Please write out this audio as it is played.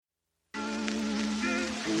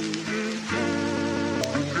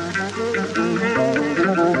Hello,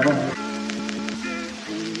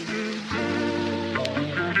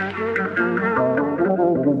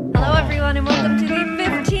 everyone, and welcome to the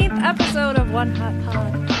 15th episode of One Hot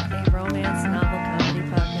Pod, a romance novel comedy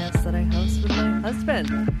podcast that I host with my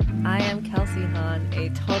husband. I am Kelsey Hahn, a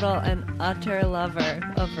total and utter lover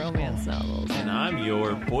of romance novels. And I'm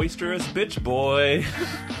your boisterous bitch boy,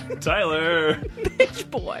 Tyler. Bitch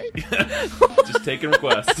boy. Just taking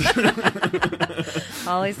requests.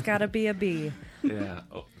 Always gotta be a bee. Yeah.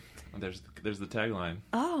 Oh, there's the tagline.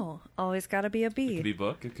 Oh, always gotta be a It bee. could be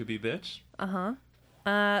book. It could be bitch.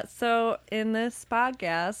 So in this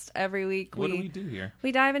podcast, every week What do we do here?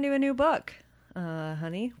 we dive into a new book,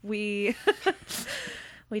 honey. We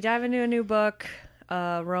we dive into a new book,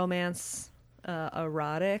 romance,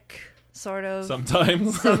 erotic, sort of.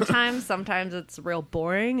 Sometimes. Sometimes it's real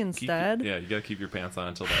boring instead. Yeah, you gotta keep your pants on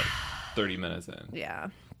until that 30 minutes in. Yeah.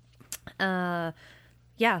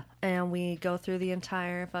 Yeah, and we go through the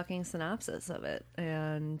entire fucking synopsis of it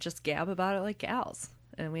and just gab about it like gals,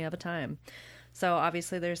 and we have a time. So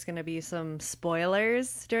obviously there's going to be some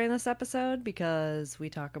spoilers during this episode because we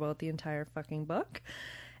talk about the entire fucking book,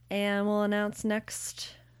 and we'll announce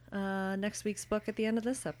next week's book at the end of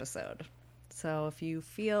this episode. So if you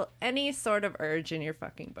feel any sort of urge in your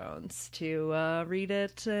fucking bones to read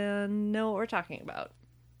it and know what we're talking about,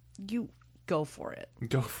 you go for it.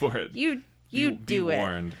 Go for it. You be do it.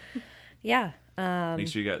 warned. Yeah. Make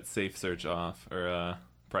sure you got safe search off or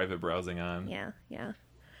private browsing on. Yeah.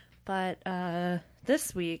 But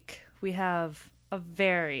this week we have a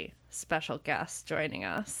very special guest joining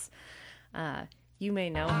us. You may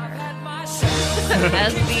know her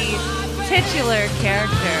as the titular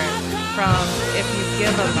character from If You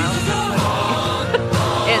Give a Mouse a Cookie.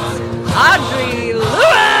 It's Audrey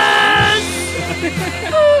Lewis!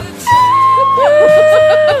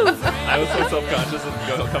 I was so self-conscious of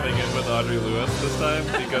coming in with Audrey Lewis this time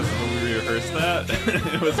because when we rehearsed that,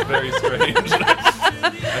 it was very strange.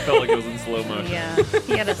 I felt like it was in slow motion. Yeah,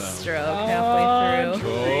 he had a stroke halfway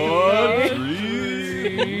through. Audrey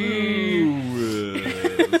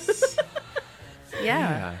Lewis.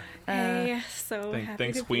 Yeah. Hey, so happy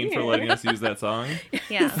Thanks, to Queen, be for here. letting us use that song.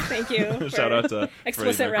 Yeah. Thank you. Shout out to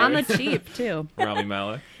explicit Freddie On Mercury. the cheap, too. Rami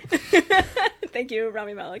Malek. Thank you,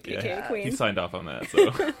 Rami Malek, aka Yeah, Queen. he signed off on that, so.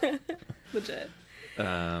 Legit.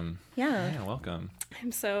 Yeah. Welcome.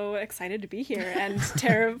 I'm so excited to be here and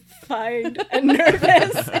terrified and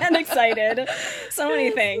nervous and excited. So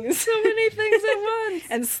many things. So many things at once.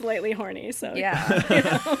 And slightly horny, so Yeah.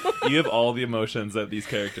 You have all the emotions that these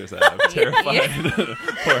characters have. Terrified,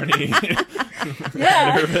 horny,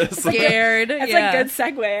 Yeah. nervous. Scared. That's yeah. a good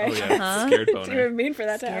segue. Oh, yeah. Scared Do you boner. mean for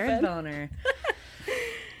that to Scared happen? boner.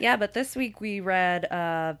 Yeah, but this week we read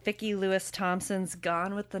Vicki Lewis Thompson's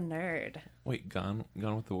Gone with the Nerd. Wait, gone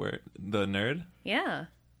with the word? The nerd? Yeah.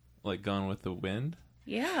 Like Gone with the Wind?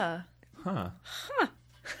 Yeah. Huh.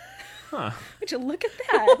 Would you look at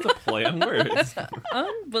that? It's a play on words.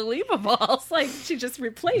 Unbelievable. It's like she just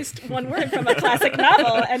replaced one word from a classic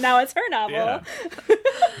novel, and now it's her novel. Yeah.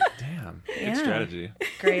 Damn. Yeah. Good strategy.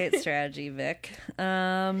 Great strategy, Vic.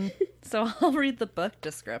 So I'll read the book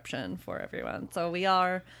description for everyone. So we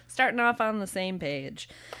are starting off on the same page.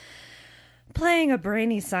 Playing a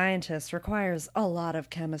brainy scientist requires a lot of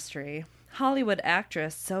chemistry. Hollywood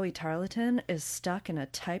actress Zoe Tarleton is stuck in a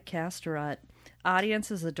typecast rut.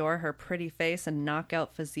 Audiences adore her pretty face and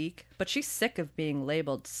knockout physique, but she's sick of being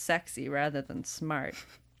labeled sexy rather than smart.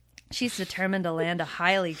 She's determined to land a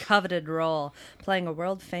highly coveted role, playing a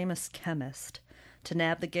world-famous chemist. To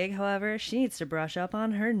nab the gig, however, she needs to brush up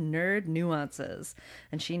on her nerd nuances,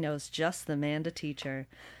 and she knows just the man to teach her.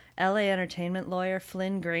 LA entertainment lawyer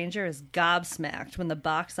Flynn Granger is gobsmacked when the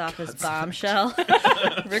box office bombshell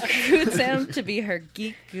recruits him to be her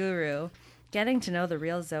geek guru. Getting to know the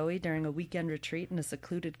real Zoe during a weekend retreat in a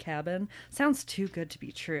secluded cabin sounds too good to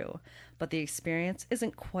be true, but the experience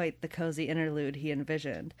isn't quite the cozy interlude he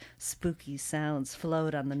envisioned. Spooky sounds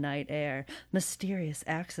float on the night air, mysterious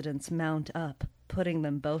accidents mount up, putting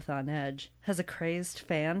them both on edge. Has a crazed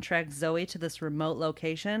fan tracked Zoe to this remote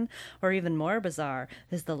location? Or even more bizarre,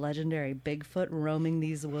 is the legendary Bigfoot roaming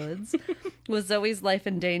these woods? With Zoe's life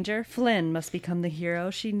in danger, Flynn must become the hero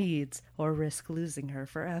she needs, or risk losing her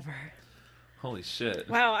forever. Holy shit.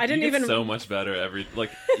 Wow, I didn't you get even- so much better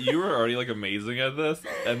you were already amazing at this,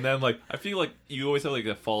 and then I feel like you always have a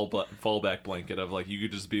fallback blanket of you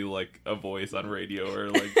could just be a voice on radio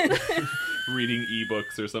or reading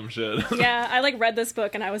ebooks or some shit. Yeah, I read this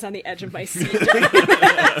book and I was on the edge of my seat.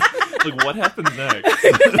 What happens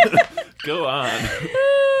next? Go on.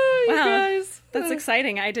 Wow, Guys. that's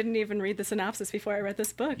exciting. I didn't even read the synopsis before I read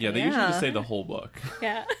this book. Yeah, they usually just say the whole book.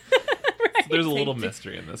 Yeah. there's a little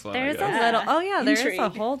mystery in this one. There's I a guess. little. Oh yeah, there's a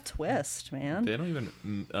Intrigue. whole twist, man. They don't even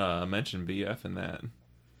mention BF in that.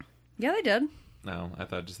 Yeah, they did. No, I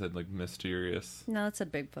thought it just said like mysterious. No, it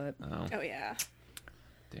said Bigfoot. Oh, Oh yeah.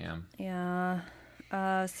 damn. Yeah.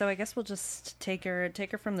 So I guess we'll just take her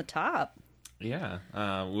from the top. Yeah.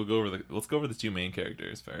 Let's go over the two main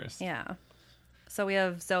characters first. Yeah. So we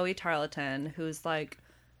have Zoe Tarleton, who's like,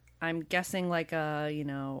 I'm guessing like a,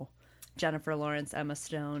 Jennifer Lawrence, Emma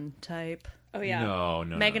Stone type. Oh yeah. No.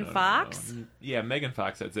 Megan no. Fox? Yeah, Megan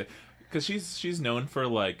Fox, I'd say, because she's known for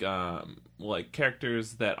like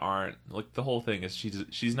characters that aren't like, the whole thing is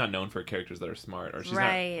she's not known for characters that are smart, or she's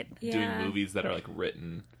Right. not doing Yeah. movies that are like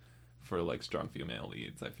written for like strong female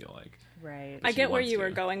leads. I feel like. Right. I she get where wants you to.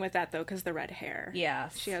 were going with that though, because the red hair.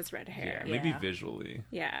 Yes. She has red hair. Yeah, maybe Yeah. visually.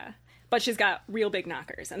 Yeah. But she's got real big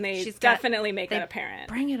knockers, and they She's got- definitely make they that apparent.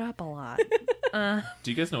 Bring it up a lot.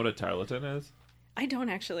 Do you guys know what a tarlatan is? I don't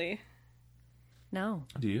actually. No.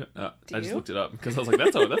 Do you? I just you? looked it up because I was like,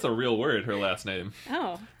 that's a real word. Her last name.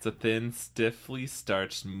 Oh. It's a thin, stiffly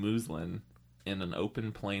starched muslin in an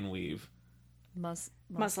open plain weave.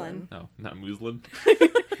 Muslin. No, not muslin.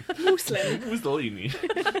 Muslim. Mussolini.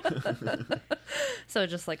 So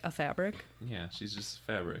just like a fabric. Yeah, she's just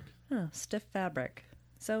fabric. Oh, stiff fabric.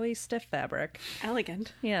 Zoe Stiff Fabric.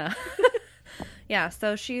 Elegant. Yeah. Yeah,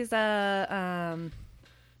 so she's a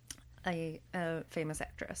famous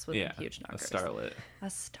actress with Yeah, huge a knockers. starlet. A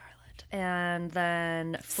starlet. And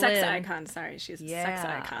then Flynn. Sex icon. Sorry, she's a sex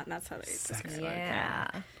Yeah. icon. That's how they describe it. Yeah.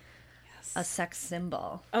 Yes. A sex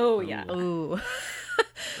symbol. Oh yeah. Ooh.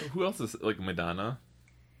 Who else is like Madonna?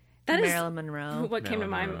 That is Marilyn Monroe. what came to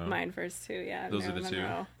my Marilyn Monroe. mind first too. Yeah. Those are Marilyn the two?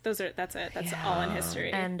 Monroe. That's it. That's Yeah. all in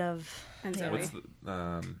history. End of. And yeah. Zoe. What's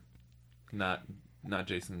the not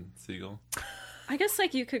Jason Segel? I guess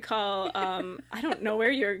like you could call I don't know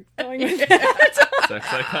where you're going with that. Sex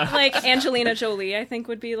icon. Like Angelina Jolie, I think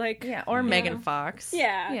would be like Yeah, or Megan Fox.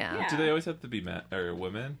 Yeah, Yeah. yeah. Do they always have to be men or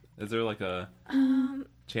women? Is there like a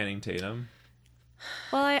Channing Tatum?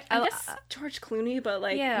 Well, I guess George Clooney, but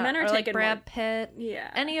like yeah, men are or like taken Brad more. Pitt.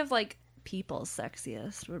 Yeah. Any of like people's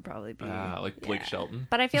sexiest would probably be. Like Blake Yeah. Shelton?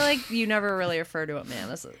 But I feel like you never really refer to a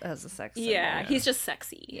man as a sex symbol. Yeah, he's just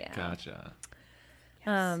sexy. Yeah. Gotcha.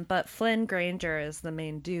 But Flynn Granger is the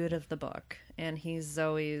main dude of the book, and he's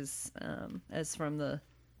Zoe's, as from the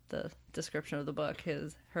description of the book,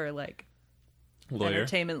 her like Lawyer.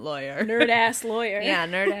 entertainment lawyer. Nerd ass lawyer. Yeah,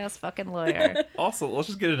 nerd ass fucking lawyer. Also, let's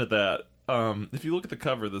just get into that. If you look at the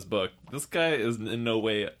cover of this book, this guy is in no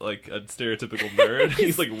way like a stereotypical nerd.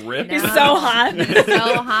 He's like ripped. He's so hot. So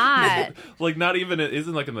hot. Like not even it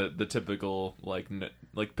isn't like in the typical like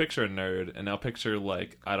picture a nerd and now picture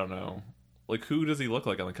like I don't know. Like who does he look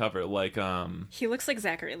like on the cover? Like He looks like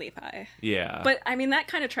Zachary Levi. yeah. But I mean that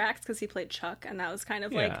kind of tracks because he played Chuck, and that was kind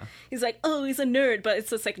of like Yeah. he's like, oh, he's a nerd, but it's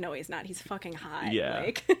just like, no, he's not. He's fucking hot. Yeah.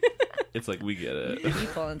 Like, it's like we get it.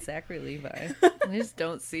 People in Zachary Levi. I just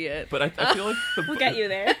don't see it. But I feel like the we'll get you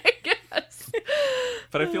there. Yes.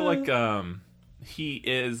 But I feel like he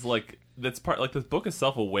is like that's part like the book is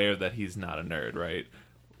self-aware that he's not a nerd, right?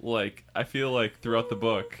 Like I feel like throughout the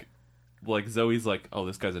book like Zoe's like, oh,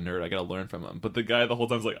 this guy's a nerd. I gotta learn from him. But the guy the whole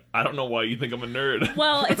time's like, I don't know why you think I'm a nerd.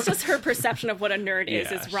 Well, it's just her perception of what a nerd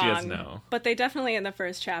is Yeah, is she wrong. has no- But they definitely in the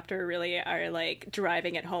first chapter really are like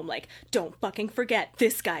driving it home, like, don't fucking forget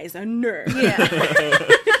this guy's a nerd. Yeah.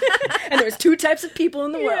 And there's two types of people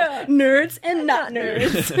in the world: nerds and not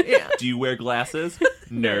nerds. Yeah. Do you wear glasses?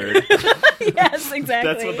 Nerd. Yes,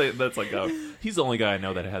 exactly. That's what that's like. Oh, he's the only guy I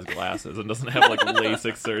know that has glasses and doesn't have like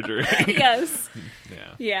LASIK surgery. Yes.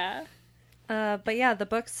 Yeah. Yeah. But yeah, the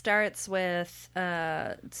book starts with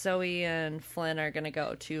Zoe and Flynn are going to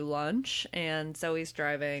go to lunch, and Zoe's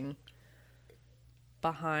driving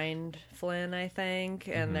behind Flynn, I think,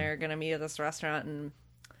 and they're going to meet at this restaurant, and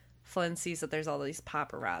Flynn sees that there's all these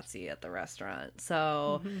paparazzi at the restaurant.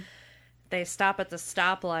 So they stop at the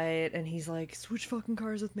stoplight, and he's like, switch fucking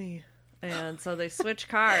cars with me. And so they switch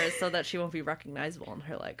cars so that she won't be recognizable in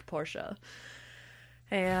her, like, Porsche.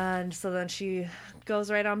 And so then she goes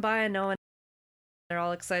right on by, and no one. They're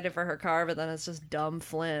all excited for her car, but then it's just dumb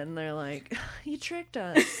Flynn. They're like, you tricked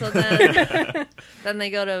us. So then then they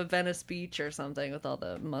go to Venice Beach or something with all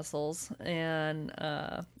the mussels and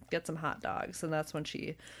get some hot dogs. And that's when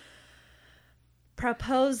she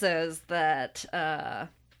proposes that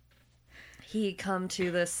he come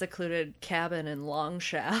to this secluded cabin in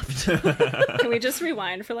Longshaft. Can we just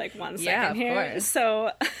rewind for like 1 second Yeah, of here? course.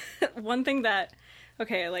 So, one thing that,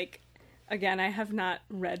 okay, like, again, I have not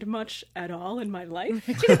read much at all in my life.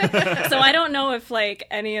 So I don't know if, like,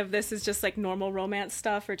 any of this is just, like, normal romance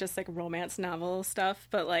stuff or just, like, romance novel stuff.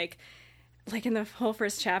 But, like like in the whole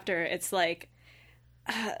first chapter, it's like,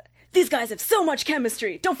 these guys have so much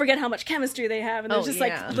chemistry. Don't forget how much chemistry they have. And there's just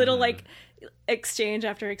like little like exchange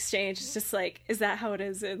after exchange. It's just like, is that how it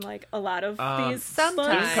is in like a lot of these sometimes. books?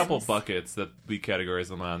 There's a couple buckets that we categorize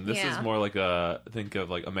them on. This Yeah. is more like think of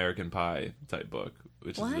like American Pie type book,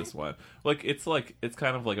 which What? is this one. It's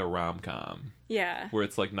kind of like a rom-com Yeah. where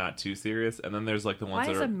it's like not too serious, and then there's like the ones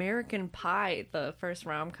Why that is are American Pie the first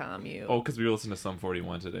rom-com you? because we were listening to Sum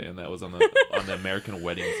 41 today, and that was on the American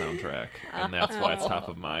Wedding soundtrack, and that's why it's top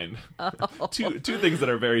of mind. Two things that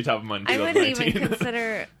are very top of mind. In I wouldn't even 2019.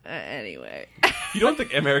 consider anyway. You don't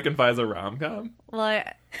think American Pie is a rom-com? Well,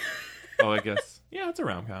 Oh, I guess it's a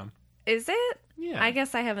rom-com. is it? Yeah. I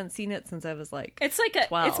guess I haven't seen it since I was like. It's like a,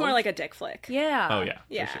 12. it's more like a dick flick. Yeah. Oh yeah.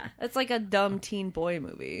 Yeah. For sure. It's like a dumb teen boy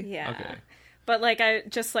movie. Yeah. Okay. But like, I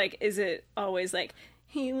just like, is it always like,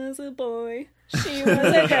 he was a boy, she was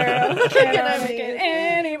a girl, can I make it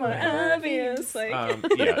any more obvious? Like,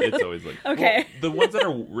 Yeah, it's always like Okay. well, the ones that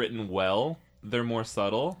are written well, they're more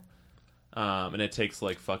subtle, and it takes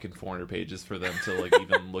like fucking 400 pages for them to like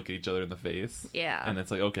even look at each other in the face. Yeah. and it's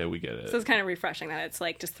like, okay, we get it. so it's kind of refreshing that it's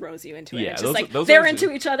like just throws you into it. Yeah, It's those- just like those they're are-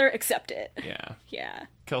 into each other, accept it. Yeah, Yeah.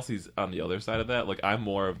 Kelsey's on the other side of that. Like I'm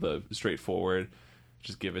more of the straightforward,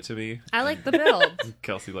 just give it to me. I like the build.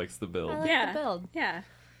 Kelsey likes the build. I like Yeah. the build. Yeah.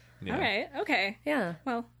 Yeah. All right. Okay. Yeah.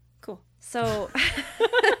 Well, cool. So,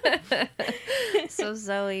 so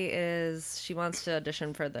she wants to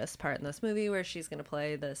audition for this part in this movie where she's going to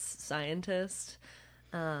play this scientist.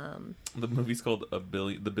 The movie's called The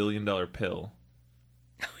 $1 Billion Pill.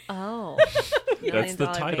 Oh, That's the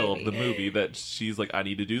 $1 title baby. of the movie that she's like, I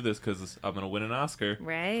need to do this because I'm going to win an Oscar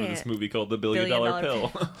Right. for this movie called The $1 Billion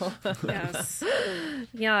Pill. Yes.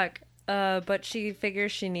 Yuck. But she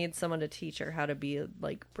figures she needs someone to teach her how to be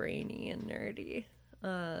like brainy and nerdy.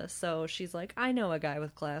 So she's like, I know a guy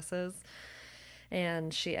with glasses.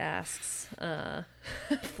 And she asks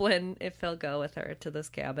Flynn if he'll go with her to this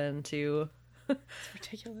cabin to, It's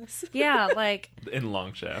ridiculous. yeah, like In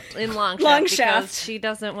Longshaft. in Longshaft. Longshaft. Because she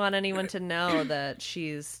doesn't want anyone to know that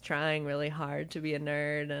she's trying really hard to be a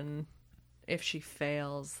nerd. And if she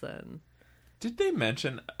fails, then Did they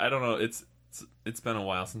mention, I don't know, it's been a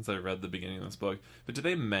while since I read the beginning of this book, but did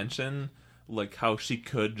they mention like how she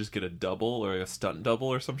could just get a double or a stunt double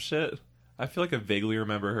or some shit? I feel like I vaguely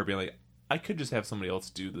remember her being like, I could just have somebody else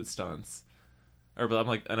do the stunts. But I'm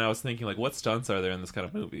like, and I was thinking like, what stunts are there in this kind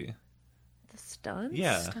of movie? the stunts?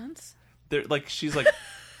 Yeah. Stunts? They're like, she's like,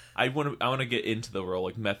 I want to get into the role,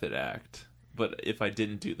 like method act. But if I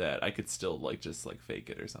didn't do that, I could still like just like fake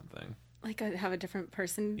it or something. Like have a different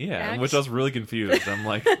person. Yeah, act? which I was really confused. I'm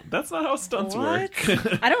like, that's not how stunts work.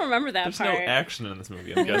 I don't remember that There's part. no action in this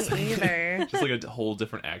movie, I'm guessing. Me either. Just like a whole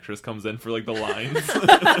different actress comes in for like the lines.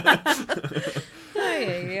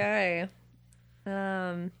 Ay.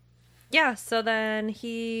 Yeah, so then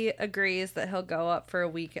he agrees that he'll go up for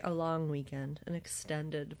a long weekend, an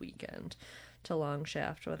extended weekend to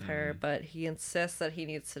Longshaft with her, but he insists that he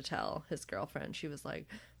needs to tell his girlfriend. She was like,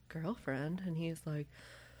 girlfriend? And he's like,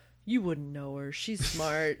 you wouldn't know her. She's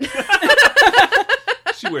smart.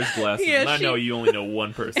 She wears glasses, Yeah, and I she- know you only know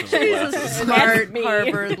one person with She's a glasses. smart me.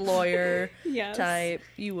 Harvard lawyer Yes. type.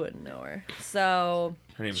 You wouldn't know her. So,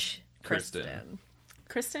 Her name's Kristen.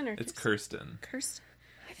 Kristen or It's Kirsten. Kirsten?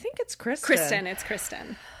 I think it's Kristen. Kristen. It's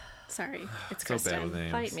Kristen. Sorry. It's So Kristen. bad with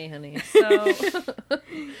names. Fight me, honey. So,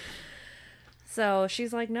 so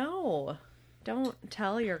she's like, no, don't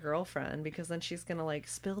tell your girlfriend because then she's gonna like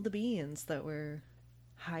spill the beans that we're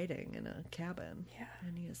hiding in a cabin. Yeah.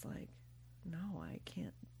 And he's like, no, I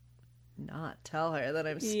can't not tell her that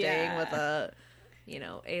I'm staying Yeah. with a,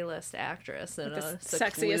 A-list actress and The a sexiest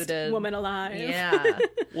secluded woman alive. Yeah.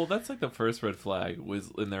 Well, that's like the first red flag was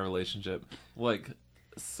in their relationship. Like,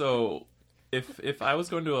 so if I was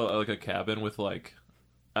going to a cabin with like,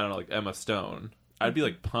 I don't know, like Emma Stone, I'd be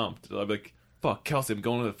like pumped. I'd be like, fuck, Kelsey, I'm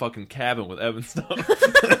going to the fucking cabin with Emma Stone.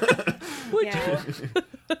 Yeah.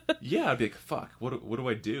 Yeah, I'd be like, fuck, what do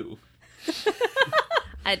I do?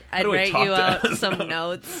 I'd do I write talk you to out Emma some Stone?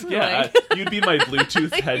 notes. Yeah, you'd be in my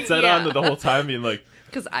Bluetooth headset Yeah. on the whole time, being like,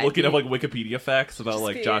 because looking up like Wikipedia facts about Just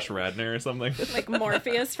like be- Josh Radner or something. Like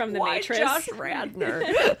Morpheus from The Why Matrix. Josh Radner?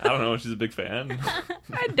 I don't know. She's a big fan.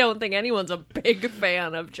 I don't think anyone's a big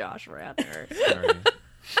fan of Josh Radner. Sorry.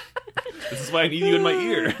 This is why I need you in my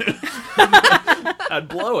ear. I'd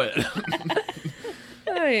blow it.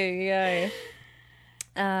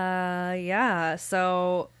 Yeah.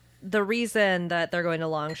 So the reason that they're going to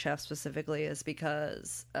Longshaft specifically is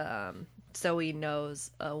because Zoe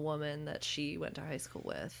knows a woman that she went to high school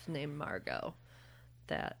with named Margot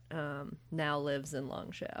that now lives in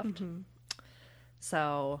Longshaft.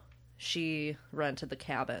 So she rented the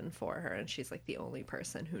cabin for her, and she's like the only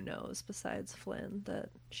person who knows besides Flynn that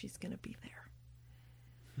she's gonna be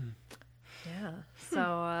there. Yeah.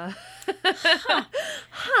 So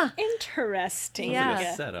Interesting. Yeah. Like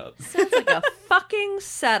a setup. sounds like a fucking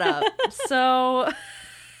setup. So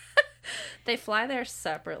they fly there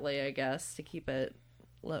separately, I guess, to keep it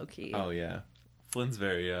low key. Oh yeah, Flynn's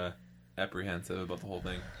very apprehensive about the whole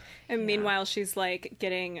thing. And meanwhile, she's like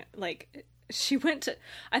getting like she went to.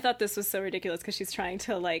 I thought this was so ridiculous because she's trying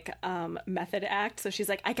to like method act. So she's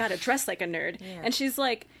like, I gotta dress like a nerd, and she's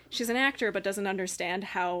like, she's an actor but doesn't understand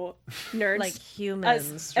how nerds Like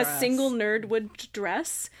humans a dress. single nerd would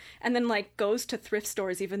dress, and then like goes to thrift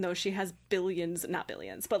stores even though she has billions, not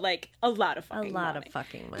billions, but like a lot of fucking money.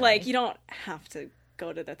 Fucking money. Like you don't have to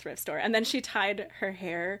go to the thrift store. And then she tied her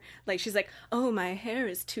hair, like she's like, oh, my hair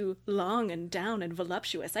is too long and down and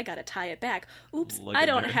voluptuous, I gotta tie it back. Oops, Like I a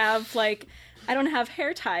don't nerd. have like I don't have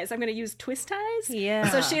hair ties, I'm gonna use twist ties. Yeah.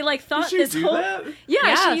 So she like thought Did she this do whole that?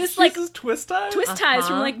 yeah, she used like This is twist ties. twist ties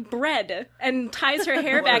from like bread and ties her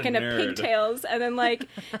hair What back a into nerd. pigtails, and then like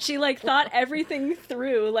she like thought everything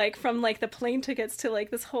through, like from like the plane tickets to like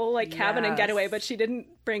this whole like cabin and Yes. getaway, but she didn't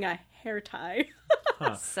bring a hair tie.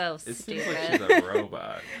 So It stupid. seems like she's a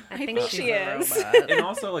robot. I think she's she a is. robot. And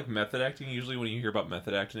also, like method acting. Usually, when you hear about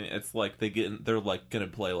method acting, it's like they're like gonna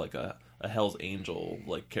play like a Hell's Angel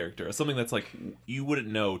like character, or something that's like you wouldn't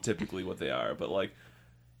know typically what they are, but like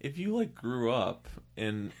if you like grew up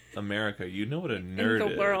in America, you know what a nerd In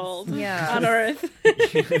the is. world. Yeah. On Earth.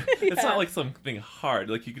 It's not like something hard.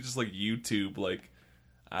 Like you could just like YouTube like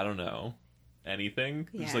I don't know anything.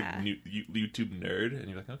 Just like Yeah. YouTube nerd, and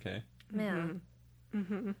you're like okay. Man.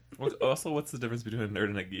 What's the difference between a nerd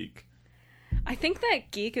and a geek? I think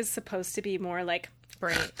that geek is supposed to be more like,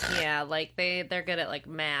 Brain. Yeah, like they're good at like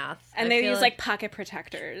math. and I they feel use like pocket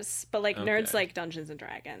protectors, but like nerds Okay. like Dungeons and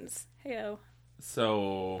Dragons. Heyo,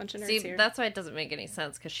 So bunch of nerds See, here. that's why it doesn't make any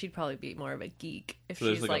sense, because she'd probably be more of a geek if So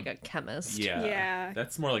there's, she's like, like a chemist. yeah, Yeah.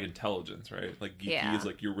 that's more like intelligence, right? Like geeky Yeah. is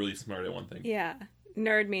like you're really smart at one thing. Yeah,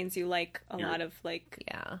 nerd means you like a You're- lot of like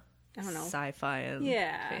Yeah. I don't know. Sci-fi and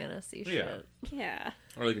Yeah. fantasy Yeah. shit. Yeah,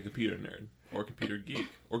 Or like a computer nerd, or computer geek,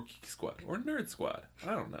 or geek squad, or nerd squad.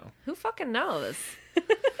 I don't know. Who fucking knows?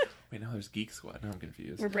 Wait, now there's geek squad. Now I'm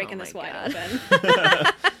confused. we're breaking my this wide God.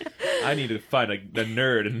 open. I need to find a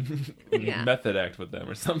nerd and Yeah. method act with them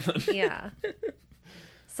or something. Yeah.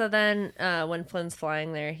 So then, when Flynn's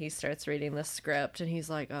flying there, he starts reading the script, and he's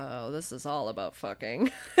like, "Oh, this is all about fucking."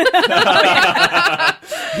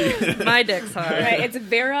 My dick's hard. Right, it's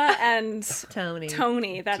Vera and Tony.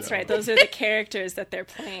 Tony. That's right. Those are the characters that they're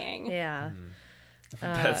playing. Yeah.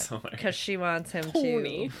 That's hilarious. Because she wants him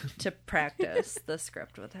Tony. to practice the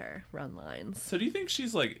script with her, run lines. So do you think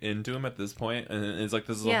she's like into him at this point, and it's like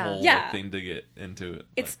this is Yeah. a whole Yeah. like, thing to get into it?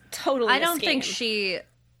 It's totally. I a don't think scheme. she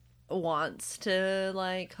wants to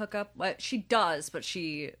like hook up. Well, she does, but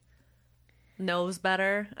she knows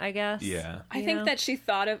better, I guess. Yeah. I You think know? that she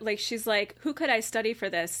thought of like she's like, who could I study for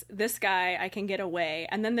this? This guy, I can get away.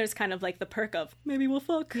 And then there's kind of like the perk of maybe we'll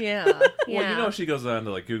fuck. Yeah. Well, Yeah. you know, she goes on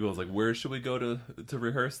to like Google, is like, where should we go to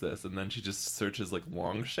rehearse this? And then she just searches like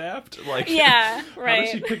long shaft. Like, Yeah, How right.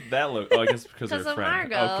 did she pick that? Oh, I guess because of Because her of friend.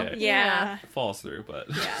 Margot. Okay, Yeah. falls through, but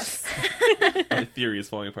Yes. the theory is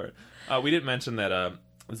falling apart. We didn't mention that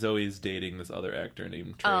Zoe's dating this other actor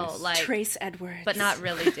named Trace. Oh, like, Trace Edwards. but not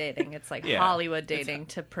really dating. It's like Yeah. Hollywood dating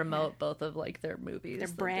to promote both of like their movies, Their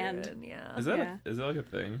that brand. they're in. Yeah. is that Yeah. is that like a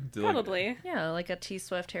thing? Do, like, Probably. Yeah, like a T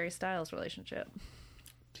Swift Harry Styles relationship.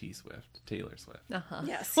 T Swift, Taylor Swift, Uh-huh.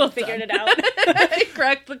 Yes. Well Figured done. it out.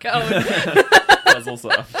 Cracked the code. Puzzle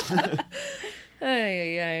soft.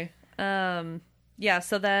 Ay, ay, ay. Yeah,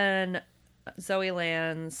 so then Zoe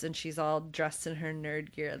lands and she's all dressed in her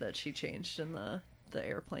nerd gear that she changed in the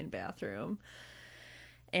airplane bathroom.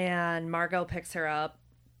 And Margot picks her up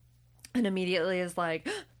and immediately is like,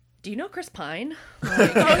 "Do you know Chris Pine?"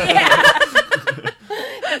 Like,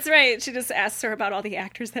 That's right. She just asks her about all the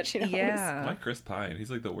actors that she knows. yeah. Why Chris Pine? He's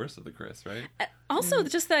like the worst of the Chris, right? Also,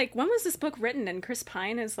 just like, when was this book written? And Chris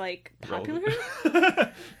Pine is like popular?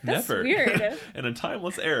 Never. weird. In a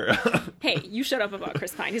timeless era. Hey, you shut up about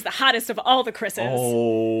Chris Pine. He's the hottest of all the Chris's.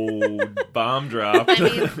 Oh, bomb drop. I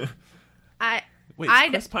mean, Wait,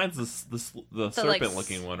 I'd- Chris Pine's the like,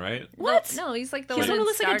 serpent-looking one, right? What? No, he's like the He's one one in who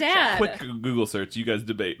looks like a Star dad. Trek. Quick Google search. You guys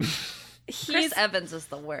debate. Chris He's Evans is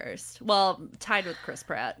the worst. Well, tied with Chris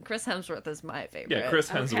Pratt. Chris Hemsworth is my favorite. Yeah, Chris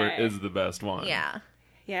Hemsworth Okay. is the best one. Yeah.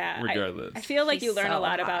 yeah. Regardless. I feel like He's you learn a so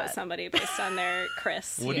lot about hot. somebody based on their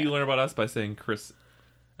Chris. What do you learn about us by saying Chris,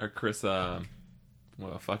 or Chris?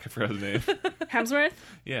 Well, fuck, I forgot his name. Hemsworth?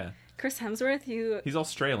 Yeah. Chris Hemsworth? He's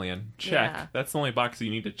Australian. Check. Yeah. That's the only box you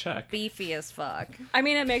need to check. Beefy as fuck. I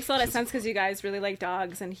mean, it makes a lot of sense because you guys really like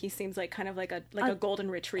dogs, and he seems like kind of like a golden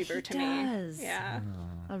retriever to does. me. Yeah.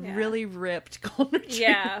 A Yeah. really ripped golden retriever.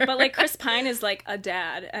 Yeah, but like Chris Pine is like a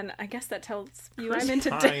dad, and I guess that tells you Chris I'm into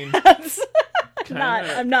Pine. dads. Kinda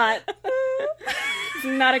I'm not. It's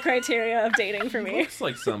not a criteria of dating for me. looks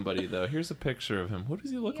like somebody though. Here's a picture of him. What does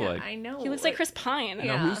he look Yeah, like? I know. He looks like Chris Pine. No,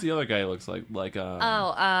 Yeah. who's the other guy who looks like?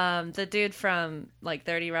 The dude from like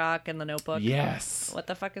 30 Rock and The Notebook. Yes. What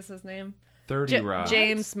the fuck is his name? 30 Rock.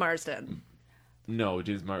 James Marsden. No,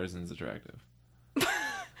 James Marsden's attractive.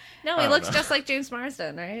 No, I he don't looks know. just like James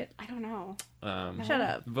Marsden, right? I don't know. Shut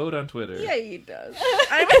up. Vote on Twitter. Yeah, he does.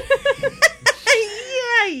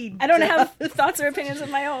 Yeah, he I don't does. have thoughts or opinions of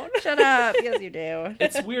my own. Shut up. Yes, you do.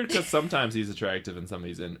 It's weird because sometimes he's attractive in some of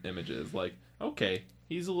these images. Like, okay,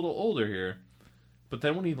 he's a little older here. But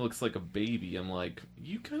then when he looks like a baby, I'm like,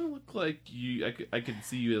 you kind of look like you. I could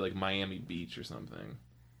see you at like Miami Beach or something.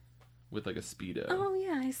 With like a Speedo. Oh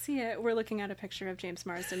yeah, I see it. We're looking at a picture of James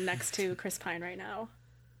Marsden next to Chris Pine right now.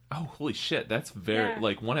 Oh, holy shit. That's very. Yeah.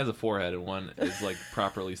 Like, one has a forehead and one is like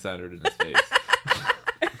properly centered in his face.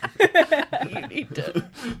 You need to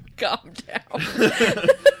calm down.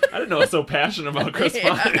 I didn't know I was so passionate about Chris Yeah,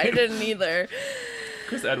 Pine. I didn't either.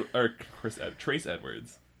 Trace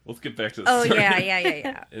Edwards. Let's get back to this. Oh, story.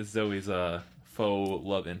 yeah. Is Zoe's faux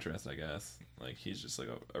love interest, I guess. Like, he's just like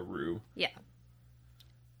a roux. Yeah.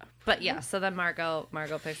 But yeah, so then Margot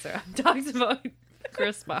picks her up, talks about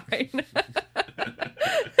Chris Pine.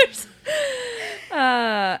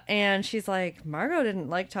 And she's like, Margot didn't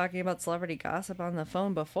like talking about celebrity gossip on the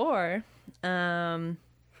phone before. And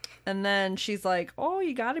then she's like, oh,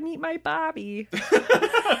 you gotta meet my Bobby.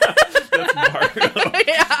 That's Margot.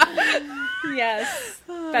 Yeah. Yes,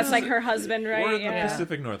 that's like her husband, right? We're in the Yeah.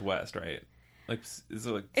 Pacific Northwest, right? Like, is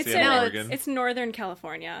it like It's Salem, in Oregon? it's Northern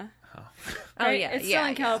California. Oh. Oh, Right? yeah, It's yeah, still in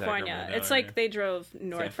yeah. California. Sacramento It's area. like they drove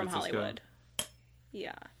north from Francisco? Hollywood.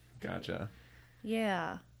 Yeah. Gotcha.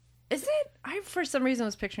 Yeah. Is it? I, for some reason,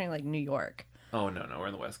 was picturing like New York. Oh, no, we're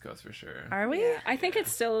on the West Coast for sure. Are we? Yeah. I think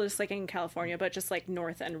it's still just like in California, but just like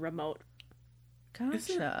north and remote.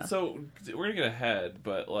 Gotcha. So, we're gonna get ahead,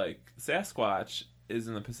 but like, Sasquatch is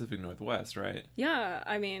in the Pacific Northwest, right? Yeah,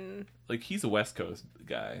 I mean, Like, he's a West Coast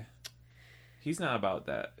guy. He's not about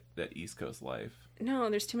that East Coast life. no,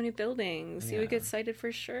 there's too many buildings. He would Yeah. get cited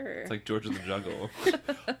for sure. It's like George of the Jungle.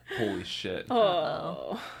 Holy shit.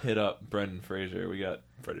 oh. Hit up Brendan Fraser. We got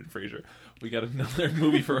another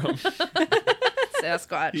movie for him.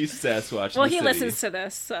 Sasquatch. He's Sasquatch Well, in the he city. listens to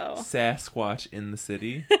this, so. Sasquatch in the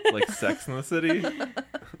city? Like Sex in the City?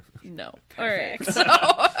 No. All right. Perfect. So,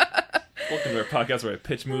 Welcome to our podcast where I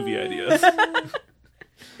pitch movie ideas.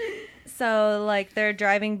 so like they're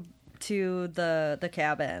driving to the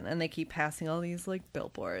cabin, and they keep passing all these like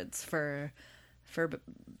billboards for Sasquatch,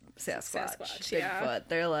 Sasquatch, Bigfoot. yeah.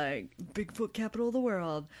 They're like Bigfoot capital of the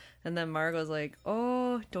world, and then Margot's like,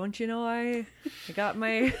 "Oh, don't you know I got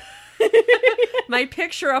my my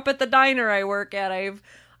picture up at the diner I work at.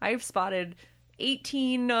 I've spotted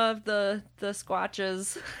 18 of the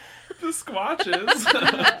squatches." The Squatches.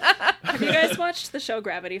 Have you guys watched the show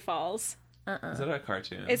Gravity Falls? Is that a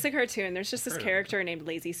cartoon? It's a cartoon. There's just this Heard of character named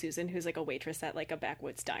Lazy Susan who's like a waitress at like a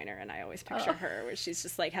backwoods diner, and I always picture her where she's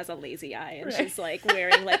just like has a lazy eye and she's like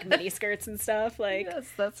wearing like mini skirts and stuff. Like Yes,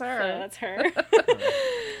 that's so her. that's her.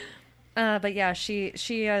 But yeah,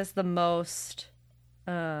 she has the most.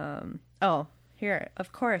 Oh, here,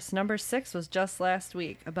 of course, number 6 was just last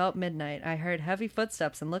week. About midnight, I heard heavy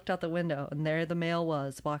footsteps and looked out the window, and there the male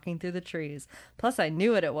was, walking through the trees. Plus, I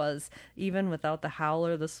knew what it was, even without the howl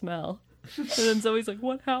or the smell. And then Zoe's like,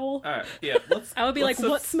 "What howl?" All right, yeah. Let's. I would be like,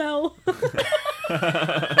 what smell?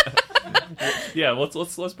 Yeah,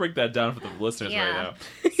 let's break that down for the listeners right now.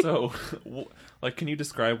 So, like, can you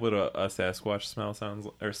describe what a Sasquatch smells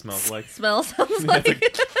like? Smell sounds like.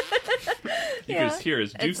 You can just hear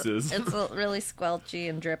his juices. It's really squelchy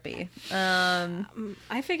and drippy.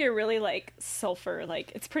 I figure really like sulfur.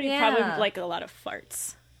 Like it's pretty Yeah. probably like a lot of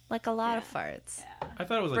farts. Like a lot of farts. I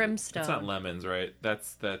thought it was like Brimstone. It's not lemons, right?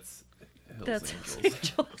 That's Hills That's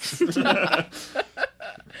Angels.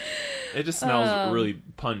 It just smells really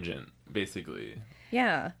pungent, basically.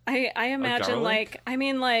 Yeah. I imagine garlic?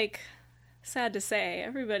 sad to say,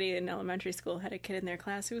 everybody in elementary school had a kid in their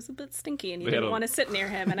class who was a bit stinky and you They had didn't a- want to sit near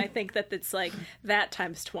him. And I think that it's like that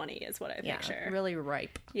times 20 is what I Yeah. picture. Really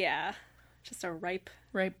ripe. Yeah. Just a ripe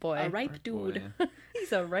Ripe boy. dude. Boy.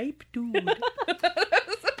 He's a ripe dude.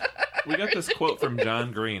 We got this quote from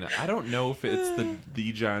John Green. I don't know if it's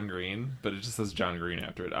the John Green, but it just says John Green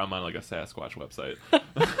after it. I'm on like a Sasquatch website.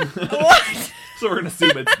 What? So we're gonna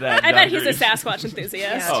assume it's that. I John bet he's Green. a Sasquatch enthusiast.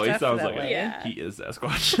 Yeah. Oh, he sounds like Definitely. it. Yeah. He is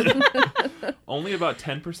Sasquatch. Only about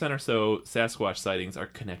 10% or so Sasquatch sightings are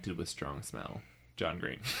connected with strong smell. John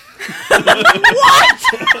Green.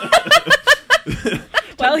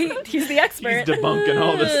 Well, he's the expert. He's debunking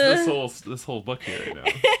all this whole book here right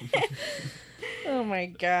now. Oh my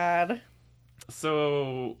god.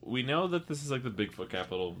 So we know that this is like the Bigfoot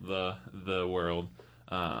capital of the world.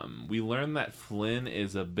 We learned that Flynn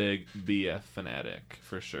is a big BF fanatic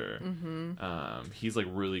for sure. Mm-hmm. He's like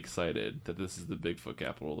really excited that this is the Bigfoot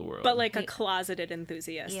capital of the world. But like a closeted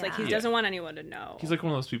enthusiast. Yeah. Like he Yeah. doesn't want anyone to know. He's like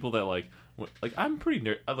one of those people that like I'm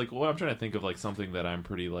pretty like what I'm trying to think of like something that I'm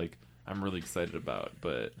pretty like I'm really excited about,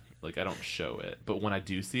 but like I don't show it. But when I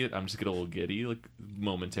do see it, I'm just get a little giddy like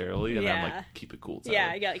momentarily, and I'm Yeah. like keep it cool. Tyler.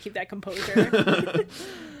 Yeah, you gotta keep that composure.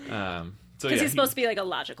 So Because yeah, he's supposed to be like a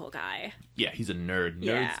logical guy. Yeah, he's a nerd. Nerds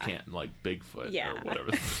Yeah. can't like Bigfoot Yeah. or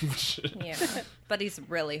whatever. Yeah. But he's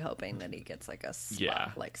really hoping that he gets like a spot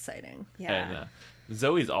Yeah. like sighting. Yeah. And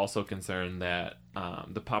Zoe's also concerned that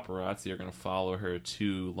the paparazzi are going to follow her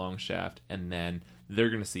to Longshaft, and then they're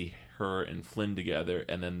going to see her and Flynn together,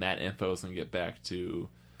 and then that info is going to get back to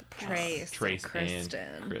Trace, Trace and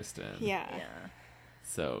and Kristen. Yeah. Yeah.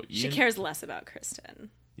 So She Ian- cares less about Kristen.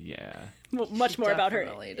 Yeah. Much She more about her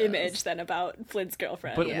definitely does. image than about Flynn's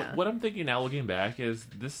girlfriend. But Yeah. what I'm thinking now, looking back, is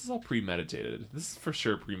this is all premeditated. This is for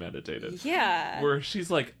sure premeditated. yeah. Where she's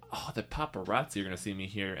like, oh, the paparazzi are going to see me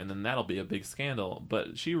here, and then that'll be a big scandal.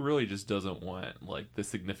 But she really just doesn't want, like, the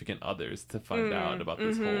significant others to find out about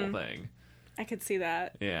this whole thing. I could see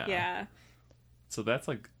that. Yeah. Yeah. So that's,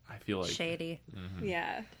 like, I feel like... Shady.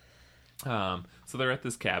 Yeah. So they're at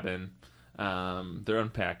this cabin. They're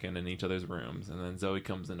unpacking in each other's rooms, and then Zoe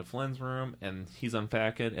comes into Flynn's room, and he's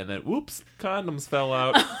unpacking, and then, whoops, condoms fell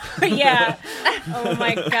out. Yeah. Oh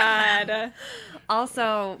my god.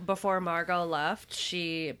 Also, before Margot left,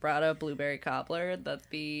 she brought a blueberry cobbler that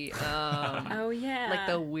the Oh yeah. like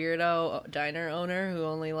the weirdo diner owner who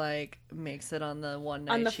only like makes it on the one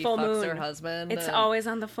night On the she full fucks moon. her husband. It's and- always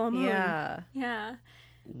on the full moon. Yeah. Yeah.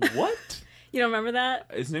 What? You don't remember that?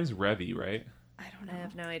 His name's Revy, right? I don't I know.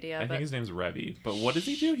 have no idea. I but think his name's Revy. But what does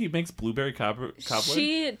he do? He makes blueberry cobbler?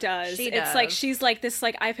 She does. She It's like does. she's like this.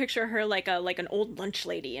 Like I picture her like an old lunch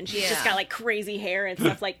lady, and she's just Yeah. got like crazy hair and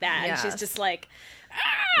stuff like that. And she's Yes. just like,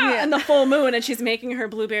 and the full moon, and she's making her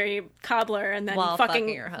blueberry cobbler, and then While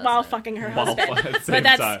fucking her husband. while fucking her While husband. at the same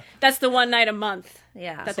But time. that's the one night a month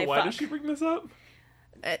yeah. that So they why fuck. does she bring this up?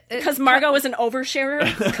 Because Margot is an oversharer,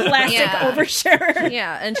 classic Yeah. oversharer.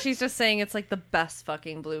 Yeah, and she's just saying it's like the best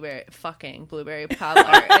fucking blueberry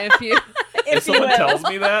cobbler. if you If someone will. tells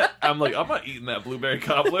me that, I'm like, I'm not eating that blueberry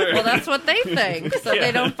cobbler. well, that's what they think, so Yeah.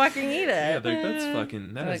 they don't fucking eat yeah, it. that's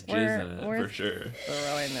fucking that has Like, we're- jizz in it we're- for sure.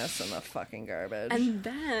 Throwing this in the fucking garbage. And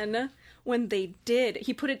then when they did,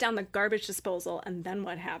 he put it down the garbage disposal, and then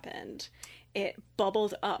what happened? It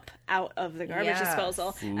bubbled up out of the garbage Yes.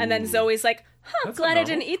 disposal. And then Ooh. Zoe's like, That's glad I not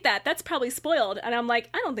didn't normal. eat that. That's probably spoiled. And I'm like,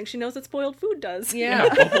 I don't think she knows what spoiled food does. yeah.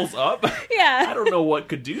 Yeah, bubbles up. Yeah. I don't know what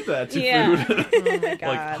could do that to Yeah. food. Oh my Like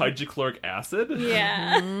god. hydrochloric acid.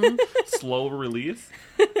 Yeah. Slow release.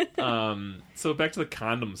 So back to the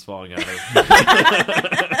condoms falling out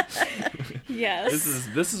of. Yes.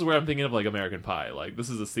 This is where I'm thinking of like American Pie. Like this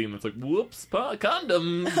is a scene that's like, whoops,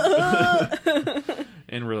 condoms.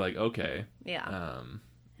 And we're like, okay. Yeah.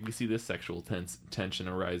 We see this sexual tension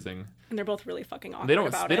arising. And they're both really fucking awkward They don't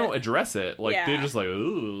about they it. don't address it. Like Yeah. they're just like,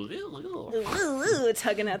 ooh. Ooh,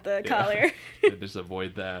 tugging at the collar. They just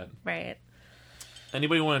avoid that. Right.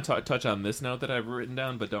 Anybody want to touch on this note that I've written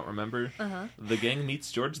down but don't remember? Uh-huh. The gang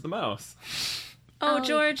meets George the Mouse. Oh,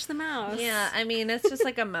 George the mouse. Yeah, I mean, it's just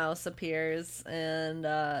like a mouse appears, and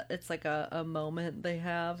it's like a moment they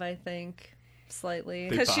have, I think, slightly. They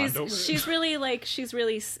Because bond over it. she's really like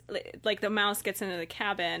the mouse gets into the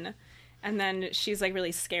cabin, and then she's like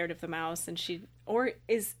really scared of the mouse, and or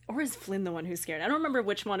is Flynn the one who's scared? I don't remember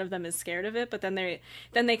which one of them is scared of it, but then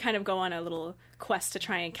they kind of go on a little quest to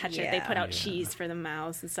try and catch it. They Yeah. put out Yeah. cheese for the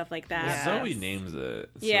mouse and stuff like that. Yeah. Zoe names it.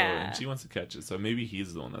 So, Yeah. And she wants to catch it. So maybe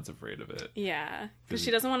he's the one that's afraid of it. Yeah, because 'Cause-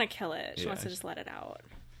 she doesn't want to kill it. She Yeah. wants to just let it out.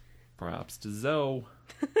 Props to Zoe.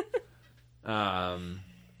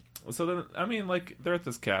 So then, I mean, like, they're at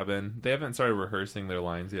this cabin. They haven't started rehearsing their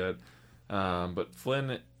lines yet. But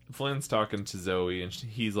Flynn's talking to Zoe, and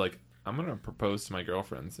he's like, I'm going to propose to my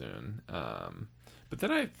girlfriend soon. But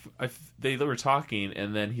then they were talking,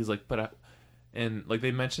 and then he's like, and like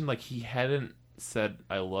they mentioned, like, he hadn't said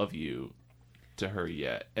I love you to her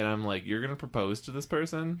yet. And I'm like, you're going to propose to this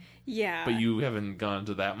person? Yeah. But you haven't gone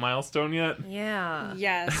to that milestone yet? Yeah.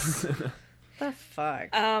 Yes. The fuck?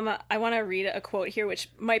 I want to read a quote here, which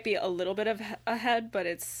might be a little bit of ahead, but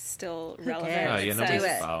it's still relevant. cares? Yeah, It nobody's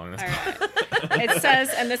says- following this. All right. It says,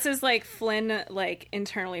 and this is like Flynn, like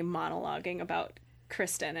internally monologuing about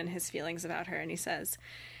Kristen and his feelings about her, and he says,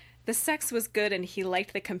 "The sex was good and he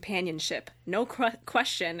liked the companionship. No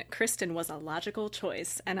question, Kristen was a logical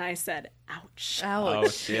choice." And I said, ouch.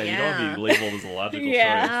 Ouch. Yeah, you don't want to be labeled as a logical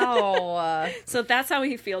Yeah. choice. Ow. So that's how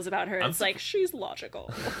he feels about her. I'm It's like, she's logical.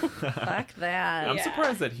 Fuck that. I'm Yeah.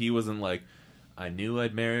 surprised that he wasn't like, I knew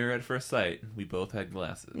I'd marry her at first sight. We both had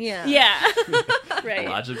glasses. Yeah. Yeah. Right.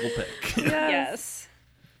 Logical pick. Yes.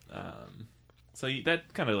 So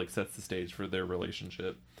that kind of like sets the stage for their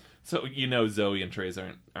relationship. So Zoe and Trace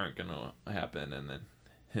aren't gonna happen, and then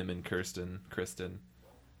him and Kristen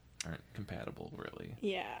aren't compatible really.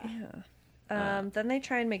 Yeah. Then they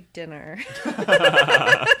try and make dinner.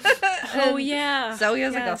 Oh, yeah. Zoe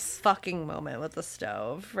has like a Yes. fucking moment with the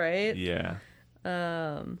stove, right? Yeah.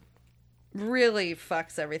 Really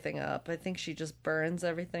fucks everything up. I think she just burns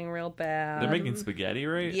everything real bad. They're making spaghetti,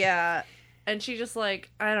 right? Yeah. And she just like,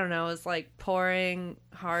 I don't know, is like pouring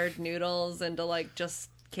hard noodles into like just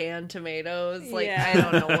canned tomatoes. Like, Yeah. I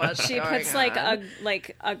don't know what She puts like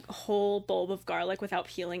a whole bulb of garlic without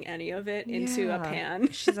peeling any of it into a pan.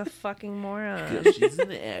 She's a fucking moron. She's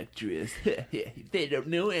an actress. They don't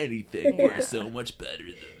know anything. We're so much better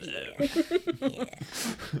than them.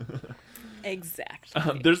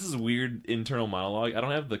 Exactly. There's this weird internal monologue. I don't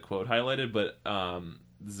have the quote highlighted, but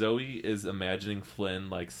Zoe is imagining Flynn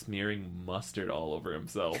like smearing mustard all over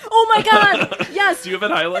himself. Oh my god! Yes! Do you have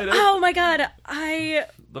it highlighted? Oh my god!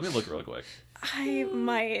 Let me look real quick. I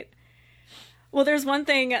might. Well, there's one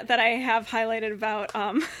thing that I have highlighted about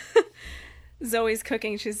Zoe's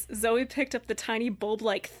cooking. Zoe picked up the tiny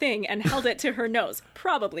bulb-like thing and held it to her nose.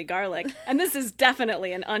 Probably garlic. And this is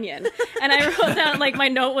definitely an onion. And I wrote down, like, my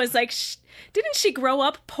note was like, didn't she grow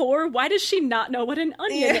up poor? Why does she not know what an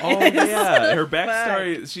onion is? Oh yeah, her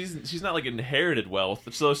backstory. She's not like inherited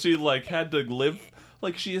wealth, so she like had to live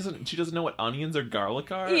like she doesn't know what onions or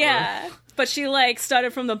garlic are. Yeah, but she like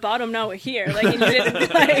started from the bottom. Now we're here. Like, and you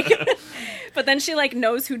didn't like. But then she like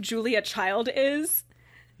knows who Julia Child is.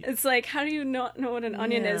 It's like, how do you not know what an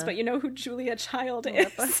onion is, but you know who Julia Child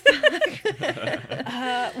is?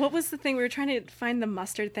 What was the thing? We were trying to find the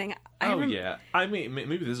mustard thing. Yeah. I mean,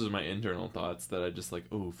 maybe this is my internal thoughts that I just like,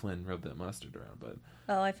 oh, Flynn rubbed that mustard around, but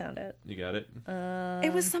Oh, I found it. you got it?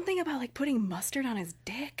 It was something about like putting mustard on his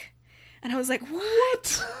dick. And I was like,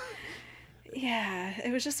 what? Yeah,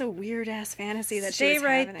 it was just a weird ass fantasy that she Stay was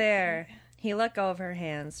right having. there. He let go of her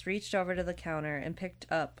hands, reached over to the counter, and picked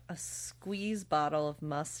up a squeeze bottle of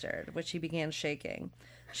mustard, which he began shaking.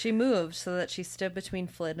 She moved so that she stood between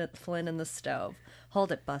Flynn and the stove.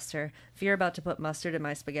 Hold it, Buster. If you're about to put mustard in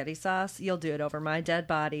my spaghetti sauce, you'll do it over my dead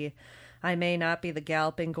body. I may not be the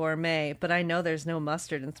galloping gourmet, but I know there's no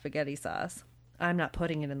mustard in spaghetti sauce. I'm not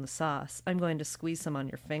putting it in the sauce. I'm going to squeeze some on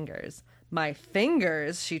your fingers. My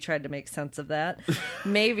fingers? She tried to make sense of that.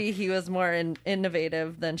 Maybe he was more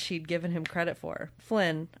innovative than she'd given him credit for.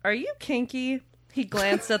 Flynn, are you kinky? He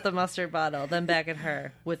glanced at the mustard bottle, then back at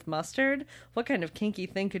her. With mustard? What kind of kinky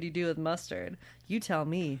thing could you do with mustard? You tell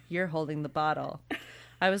me. You're holding the bottle.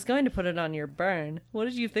 I was going to put it on your burn. What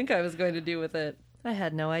did you think I was going to do with it? I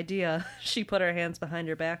had no idea. She put her hands behind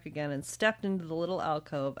her back again and stepped into the little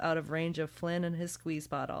alcove out of range of Flynn and his squeeze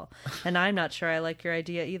bottle. And I'm not sure I like your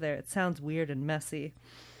idea either. It sounds weird and messy.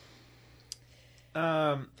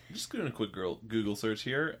 Just doing a quick Google search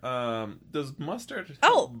here. Does mustard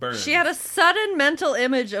burn? She had a sudden mental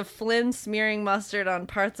image of Flynn smearing mustard on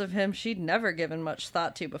parts of him she'd never given much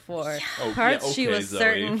thought to before. Parts she was Zoe.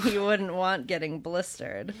 certain he wouldn't want getting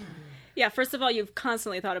blistered. Yeah, first of all, you've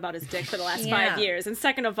constantly thought about his dick for the last 5 years. And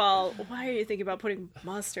second of all, why are you thinking about putting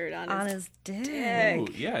mustard on his dick? Ooh,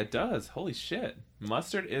 yeah, it does. Holy shit.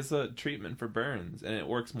 Mustard is a treatment for burns, and it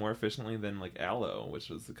works more efficiently than like aloe,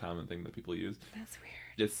 which is the common thing that people use. That's weird.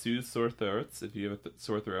 It soothes sore throats if you have a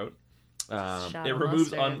sore throat. Shot It of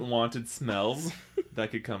removes mustard. unwanted smells.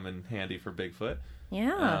 That could come in handy for Bigfoot.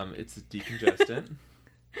 Yeah. It's a decongestant.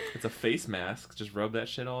 It's a face mask. Just rub that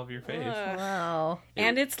shit all over your face. Wow.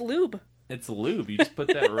 And it's lube. It's lube. You just put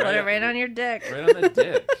that right, Put it right on your dick. right on the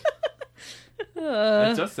dick.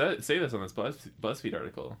 It just say this on this BuzzFeed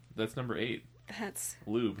article. That's number 8. That's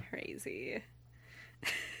Lube. crazy.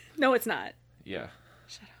 No, it's not. Yeah.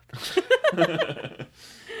 Shut up.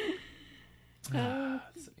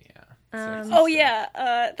 So, yeah. Oh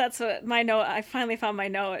yeah, that's what my note. I finally found my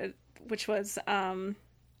note, which was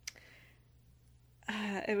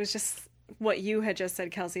it was just what you had just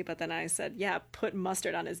said, Kelsey, but then I said, yeah, put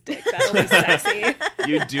mustard on his dick. That'll be sexy.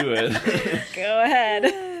 You do it. Go ahead.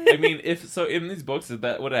 I mean, if so, in these books, if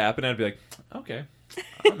that would have happened, I'd be like, okay,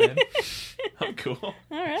 I'm in. I'm cool. All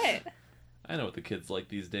right. I know what the kids like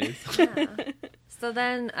these days. So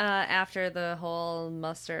then, after the whole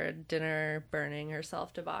mustard dinner burning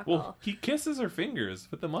herself debacle, Well, he kisses her fingers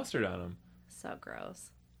with the mustard on them. so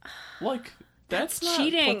gross. Like, that's not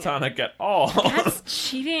cheating. platonic at all. That's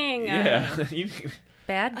cheating. Yeah.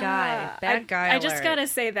 Bad guy. Bad guy. I just alert. gotta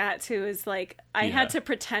say that too is like I Yeah. had to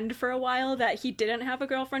pretend for a while that he didn't have a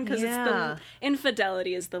girlfriend because Yeah. it's the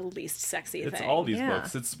infidelity is the least sexy It's thing. all these Yeah.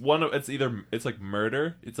 books. It's it's like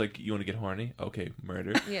murder. It's like, you want to get horny? Okay,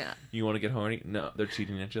 murder. Yeah. You want to get horny? No, they're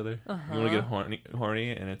cheating each other. You want to get horny,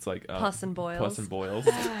 and it's like Pus and boils. Pus and boils.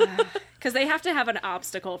 Because they have to have an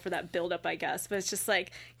obstacle for that buildup, I guess. But it's just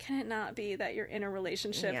like, can it not be that you're in a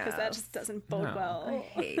relationship? Because that just doesn't bode No. well. I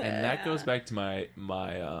hate And it. that goes back to my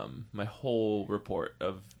whole report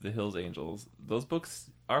of the Hills Angels. Those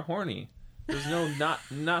books are horny. There's no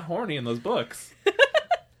not horny in those books.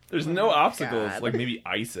 There's no obstacles. God. Like maybe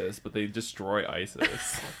ISIS, but they destroy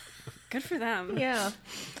ISIS. Good for them. Yeah.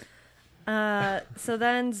 So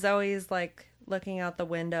then Zoe's like looking out the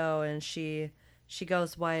window and she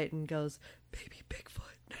goes white and goes, "Baby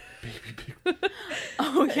Bigfoot."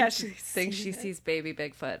 Oh yeah, she Thinks she sees baby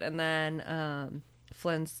Bigfoot, and then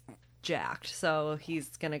Flynn's jacked, so he's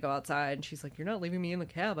gonna go outside, and she's like, "You're not leaving me in the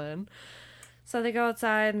cabin." So they go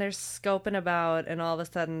outside and they're scoping about, and all of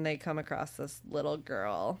a sudden they come across this little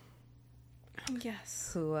girl Oh,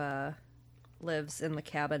 yes. who lives in the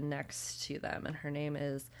cabin next to them, and her name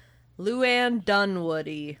is Luann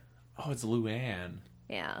Dunwoody. Oh, it's Luann.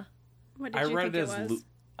 Yeah. What did I you read think it as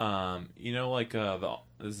was? you know, like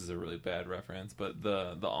this is a really bad reference, but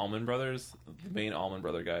the Allman Brothers, the main Allman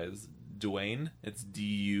Brother guy is Duane. It's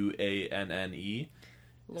Duanne.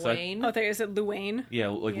 Luann. Oh, there is it Luann. Yeah,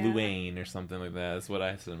 like Yeah. Luann or something like that. That's what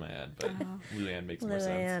I said in my head, but Luann makes more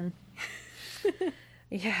sense. Luann.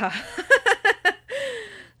 Yeah.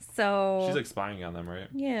 So She's like spying on them, right?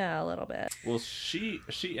 yeah, a little bit. Well, she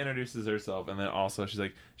introduces herself, and then also she's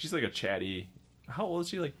like a chatty. How old is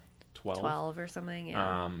she? Like 12. 12 or something.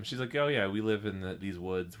 Yeah. She's like, oh yeah, we live in these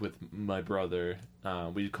woods with my brother.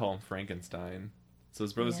 We call him Frankenstein. So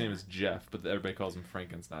his brother's Yeah. name is Jeff, but everybody calls him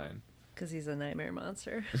Frankenstein Because he's a nightmare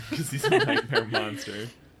monster. because he's a nightmare monster.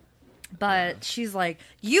 But she's like,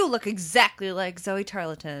 "You look exactly like Zoe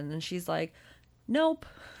Tarleton," and she's like, "Nope,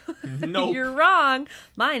 Nope. you're wrong.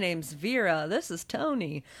 My name's Vera. This is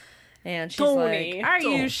Tony." And she's Tony. like, "Are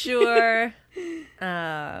Tony. you sure?"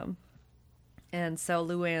 And so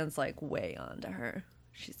Luann's like way on to her.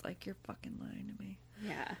 She's like, "You're fucking lying to me,"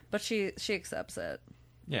 Yeah. but she accepts it.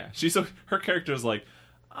 Yeah, she's so her character's like,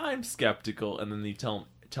 I'm skeptical, and then you tell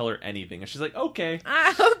her anything, and she's like, okay.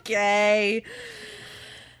 Okay.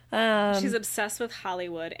 She's obsessed with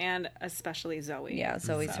Hollywood and especially Zoe. Yeah,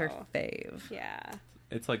 Zoe's her So, fave. Yeah.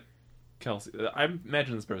 It's like Kelsey. I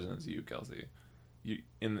imagine this person as you, Kelsey. You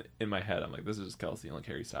in my head, I'm like, this is just Kelsey and like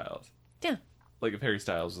Harry Styles. Yeah. Like if Harry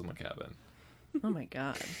Styles was in the cabin. Oh my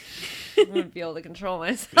god. I wouldn't be able to control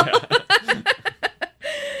myself.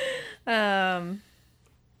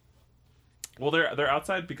 Well, they're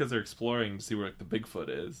outside because they're exploring to see where like, the Bigfoot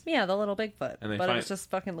is. Yeah, the little Bigfoot. And they but find- it was just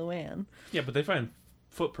fucking Luann. Yeah, but they find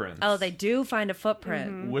footprints. Oh, they do find a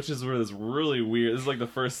footprint. Mm-hmm. Which is where this really weird. This is like the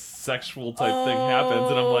first sexual type thing happens,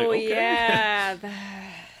 and I'm like, okay. Yeah.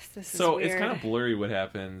 This is So weird. it's kind of blurry what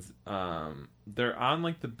happens. They're on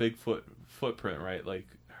like the Bigfoot footprint, right? Like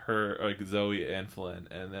her, like Zoe and Flynn,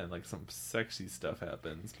 and then like some sexy stuff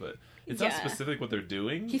happens, but it's not Yeah. specific what they're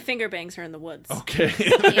doing. He finger bangs her in the woods. Okay,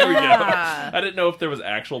 there we go. Yeah. I didn't know if there was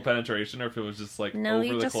actual penetration or if it was just like No, over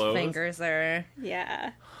he the just clothes. fingers her.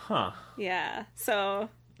 Yeah. Huh? Yeah. So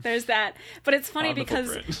there's that. But it's funny On the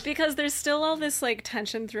because footprint. because there's still all this like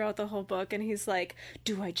tension throughout the whole book, and he's like,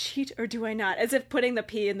 do I cheat or do I not? As if putting the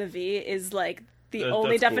P in the V is like the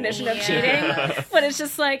only That's cool. definition of Yeah. cheating. But it's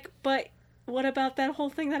just like, but what about that whole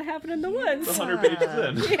thing that happened in the woods? 100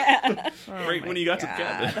 pages in. Yeah. Right when you got to the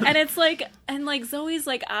cabin. And it's like, and like Zoe's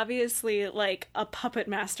like obviously like a puppet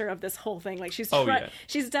master of this whole thing. Like she's Oh, yeah.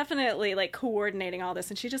 she's definitely like coordinating all this,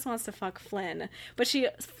 and she just wants to fuck Flynn, but she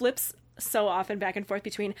flips so often back and forth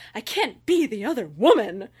between I can't be the other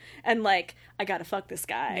woman and like I gotta fuck this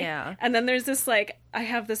guy. Yeah. And then there's this like I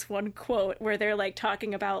have this one quote where they're like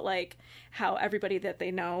talking about like how everybody that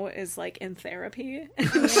they know is like in therapy.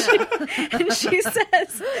 And she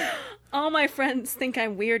says, all my friends think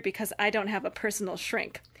I'm weird because I don't have a personal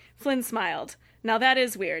shrink. Flynn smiled. Now that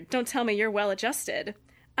is weird. Don't tell me you're well adjusted.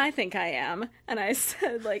 I think I am. And I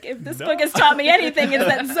said, like, if this book has taught me anything, is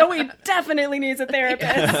that Zoe definitely needs a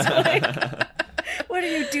therapist. Like, what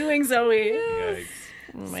are you doing, Zoe? Yikes.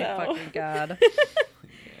 Oh my fucking God.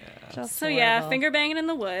 Just So horrible. yeah, finger banging in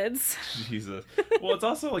the woods. Jesus. Well, it's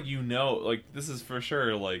also like, like, this is for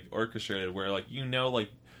sure like orchestrated where like like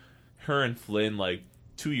her and Flynn, like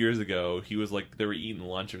 2 years ago, he was like, they were eating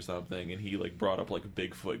lunch or something, and he like brought up like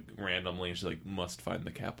Bigfoot randomly, and she's like, must find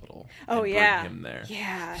the capital. Oh and yeah, bring him there.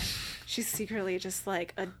 Yeah, she's secretly just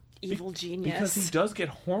like a evil genius. Because he does get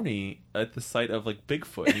horny at the sight of like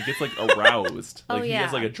Bigfoot. He gets like aroused. Like he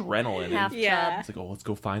has like adrenaline. Half Yeah. It's like, oh, let's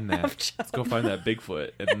go find that. Let's go find that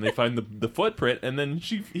Bigfoot. And then they find the footprint, and then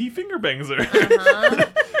he finger bangs her.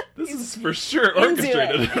 This is for sure Into it.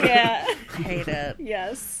 orchestrated. Yeah. hate it.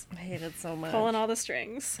 Yes. I hate it so much. Pulling all the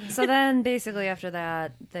strings. So then basically after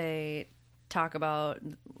that they talk about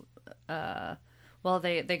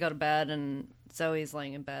they go to bed, and Zoe's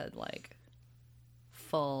laying in bed like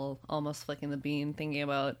full, almost flicking the bean, thinking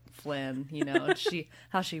about Flynn,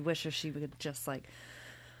 how she wishes she would just like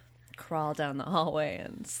crawl down the hallway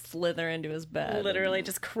and slither into his bed. Literally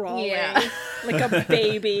just crawling Yeah. like a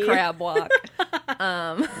baby. Crab walk.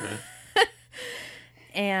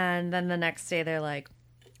 And then the next day they're like,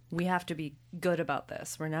 we have to be good about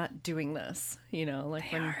this. We're not doing this,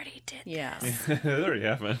 like I already did. Yeah. It already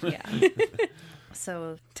happened. Yeah.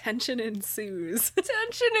 So Tension ensues.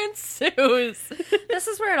 tension ensues. This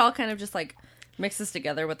is where it all kind of just like mixes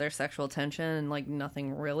together with their sexual tension, and like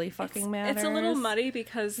nothing really fucking matters. It's a little muddy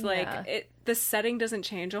because like Yeah. the setting doesn't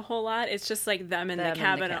change a whole lot. It's just like them in the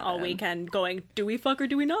cabin all weekend going, do we fuck or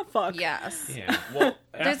do we not fuck? Yes. Yeah. Well,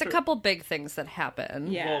 There's a couple big things that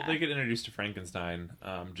happen. Yeah. Well, they get introduced to Frankenstein,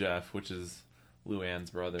 Jeff, which is Luann's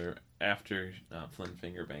brother, after Flynn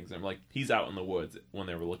finger bangs him. Like, he's out in the woods when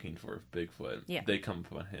they were looking for Bigfoot. Yeah. They come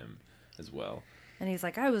upon him as well. And he's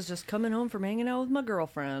like, I was just coming home from hanging out with my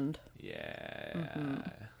girlfriend. Yeah.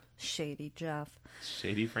 Shady Jeff.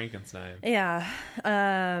 Shady Frankenstein. Yeah.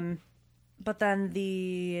 But then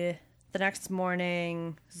the next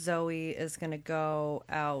morning, Zoe is going to go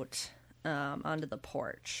out onto the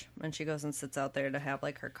porch. And she goes and sits out there to have,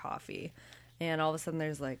 like, her coffee. And all of a sudden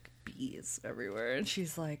there's, like, bees everywhere. And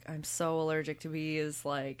she's like, I'm so allergic to bees.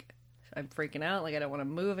 Like, I'm freaking out. Like, I don't want to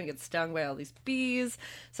move and get stung by all these bees.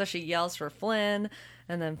 So she yells for Flynn.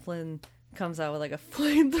 And then Flynn comes out with, like, a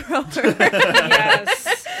flamethrower.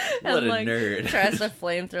 Yes. What and, a like, nerd. tries to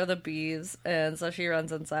flamethrow the bees. And so she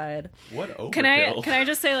runs inside. What overkill. Can I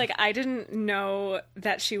just say, like, I didn't know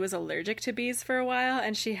that she was allergic to bees for a while,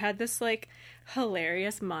 and she had this like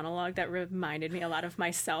hilarious monologue that reminded me a lot of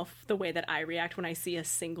myself, the way that I react when I see a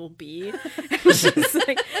single bee. She's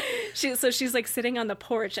like, she's like sitting on the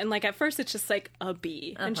porch, and like at first it's just like a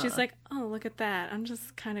bee, and she's like, oh, look at that, I'm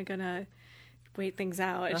just kind of gonna wait things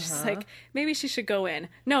out. And she's like, maybe she should go in.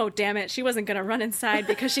 No, damn it, she wasn't gonna run inside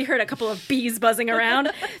because she heard a couple of bees buzzing around.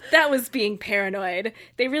 That was being paranoid.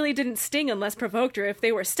 They really didn't sting unless provoked, or if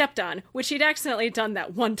they were stepped on, which she'd accidentally done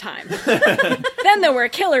that one time. Then there were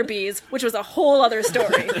killer bees, which was a whole other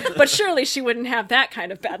story. But surely she wouldn't have that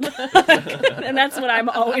kind of bad luck. And that's what I'm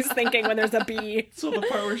always thinking when there's a bee. So the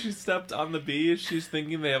part where she stepped on the bee, she's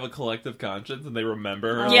thinking they have a collective conscience and they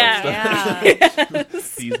remember her. Yeah. Yeah.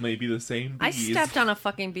 These may be the same I bees. stepped on a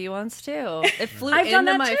fucking bee once too. It flew I've done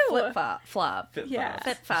into that my too. flop. Yeah.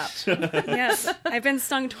 Fit flop. Yes, I've been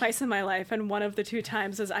stung twice in my life, and one of the two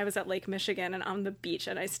times was I was at Lake Michigan and on the beach,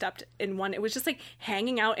 and I stepped in one. It was just like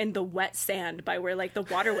hanging out in the wet sand by where like the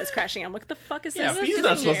water was crashing. I'm like, what the fuck is Yeah, this? bees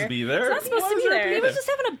not supposed to be there. It's not supposed to be Why there. would He there was just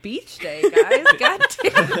having a beach day, guys. God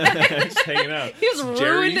damn it. Just hanging out. He just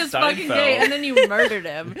Jerry ruined his fucking day, Seinfeld. and then you murdered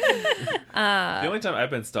him. The only time I've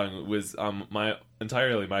been stung was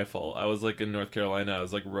entirely my fault. I was like in North Carolina. I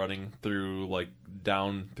was like running through like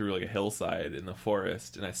down through like a hillside in the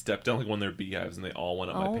forest, and I stepped on like one of their beehives, and they all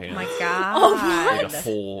went up my Oh pants. my god. Oh, Like a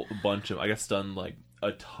whole bunch of. I got stung like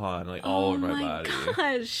a ton, like all over my body.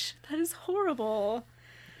 Gosh, that is horrible.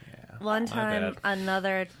 One My time, bad.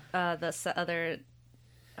 another, I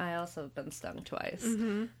also have been stung twice.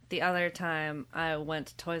 Mm-hmm. The other time, I went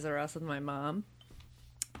to Toys R Us with my mom,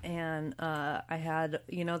 and I had,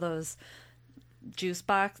 those juice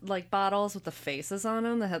box, like, bottles with the faces on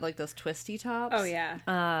them that had, like, those twisty tops? Oh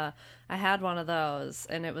yeah. I had one of those,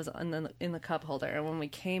 and it was in the cup holder. And when we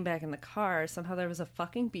came back in the car, somehow there was a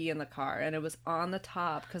fucking bee in the car, and it was on the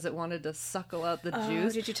top because it wanted to suckle out the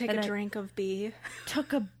juice. Did you take and a I drink of bee?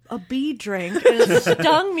 took a bee drink, and it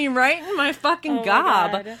stung me right in my fucking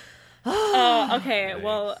gob. Oh, okay. Yikes.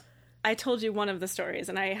 Well, I told you one of the stories,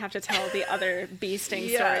 and I have to tell the other bee sting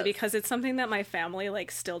story because it's something that my family, like,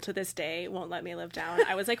 still to this day won't let me live down.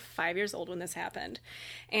 I was like 5 years old when this happened,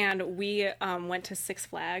 and we went to Six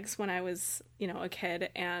Flags when I was, a kid,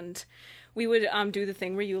 and we would do the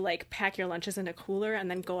thing where you, like, pack your lunches in a cooler and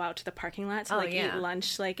then go out to the parking lot to, eat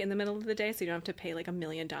lunch, like, in the middle of the day, so you don't have to pay, like, $1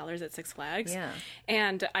 million at Six Flags. Yeah.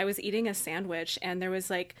 And I was eating a sandwich, and there was,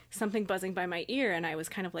 like, something buzzing by my ear, and I was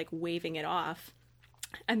kind of, like, waving it off.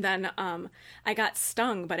 And then I got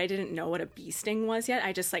stung, but I didn't know what a bee sting was yet.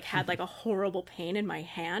 I just, like, had, like, a horrible pain in my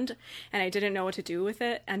hand, and I didn't know what to do with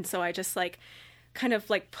it. And so I just, like, kind of,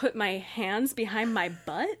 like, put my hands behind my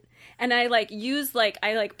butt. And I, like,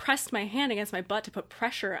 I pressed my hand against my butt to put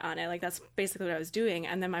pressure on it. Like, that's basically what I was doing.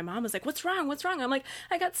 And then my mom was like, what's wrong? What's wrong? I'm like,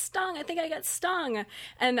 I got stung. I think I got stung.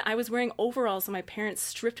 And I was wearing overalls, so my parents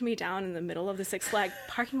stripped me down in the middle of the Six Flags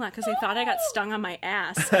parking lot because they thought I got stung on my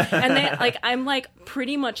ass. And they, like, I'm, like,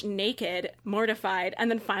 pretty much naked, mortified. And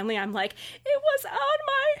then finally I'm like, it was on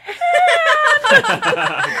my hand.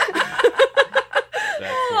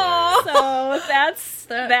 So that's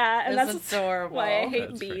that. And that's adorable. Why I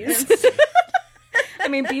hate bees. I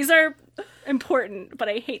mean, bees are important, but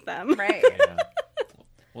I hate them. Right. Yeah.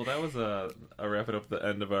 Well, that was a wrap it up the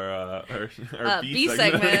end of our bee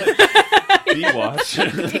segment. Bee watch.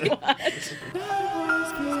 Bee watch.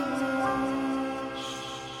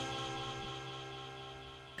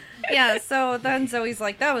 Yeah, so then Zoe's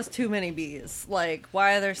like, that was too many bees. Like,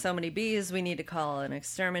 why are there so many bees? We need to call an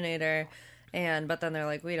exterminator. But then they're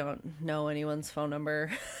like, we don't know anyone's phone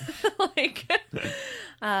number.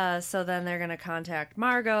 So then they're going to contact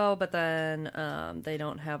Margot, but then they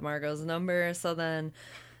don't have Margot's number. So then...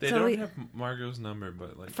 They don't have Margot's number,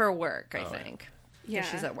 but like... For work, I think. Yeah.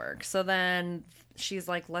 She's at work. So then she's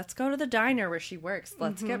like, let's go to the diner where she works.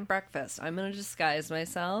 Let's get breakfast. I'm going to disguise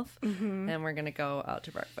myself, and we're going to go out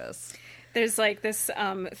to breakfast. There's, like, this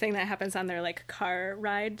thing that happens on their, like, car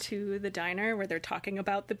ride to the diner where they're talking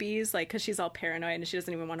about the bees, like, because she's all paranoid and she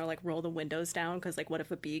doesn't even want to, like, roll the windows down because, like, what if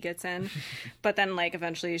a bee gets in? But then, like,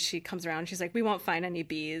 eventually she comes around and she's like, we won't find any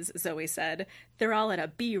bees, Zoe said. They're all at a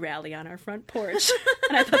bee rally on our front porch.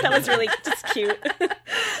 And I thought that was really just cute.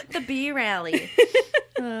 The bee rally.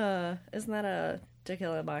 Isn't that a To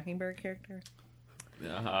Kill a Mockingbird character?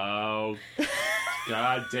 Oh,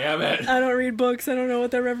 God damn it. I don't read books. I don't know what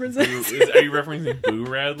that reference is. Are you referencing Boo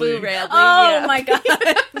Radley? Boo Radley. Oh, my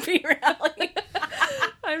God. Bee rally.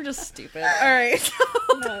 I'm just stupid. All right.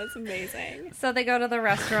 No, that's amazing. So they go to the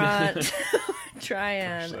restaurant to try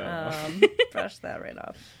and brush that right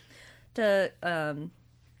off. To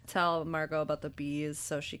tell Margot about the bees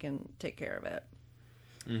so she can take care of it.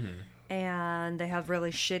 Mm-hmm. And they have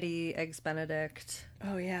really shitty Eggs Benedict.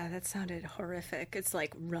 Oh, yeah, that sounded horrific. It's,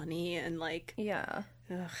 like, runny and, like... Yeah.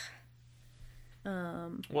 Ugh.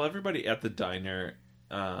 Well, everybody at the diner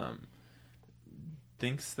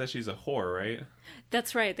thinks that she's a whore, right?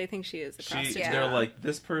 That's right. They think she is a prostitute. They're like,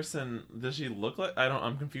 this person, does she look like...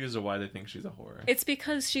 I'm confused of why they think she's a whore. It's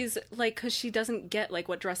because she's, like, because she doesn't get, like,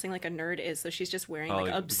 what dressing like a nerd is, so she's just wearing,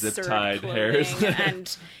 like absurd zip-tied clothing.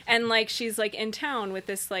 hairs. and, like, she's, like, in town with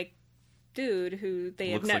this, like, dude who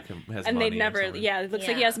they looks have like has and money they've never it looks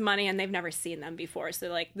like he has money and they've never seen them before, so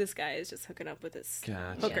like this guy is just hooking up with this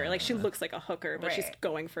hooker. Like she looks like a hooker, but she's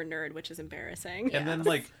going for nerd, which is embarrassing. And then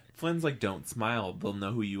like Flynn's like, don't smile, they'll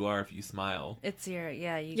know who you are if you smile. It's your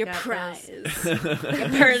your got prize. Your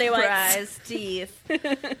pearly prize teeth.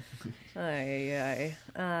 Ay.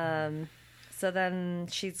 So then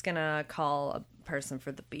she's gonna call a person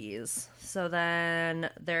for the bees. So then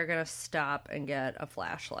they're gonna stop and get a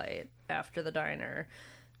flashlight after the diner,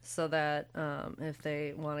 so that if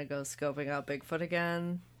they want to go scoping out Bigfoot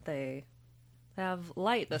again, they have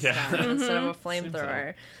light this time instead of a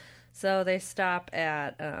flamethrower. So they stop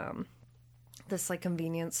at this like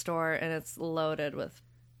convenience store, and it's loaded with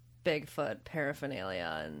Bigfoot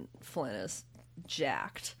paraphernalia, and Flynn is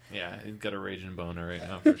jacked. Yeah, he's got a raging boner right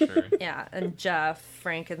now for sure. Yeah, and Jeff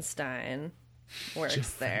Frankenstein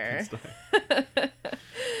works there.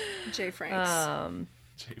 Jay Franks.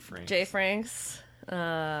 Jay Franks.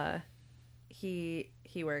 He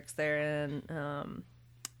works there, and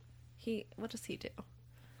what does he do?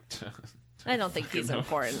 I don't think he's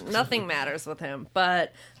important. Nothing matters with him,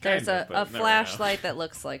 but there's a flashlight that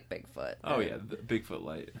looks like Bigfoot. Oh yeah, the Bigfoot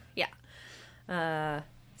light. Yeah.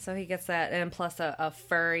 So he gets that, and plus a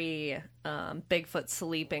furry Bigfoot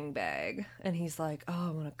sleeping bag. And he's like, oh,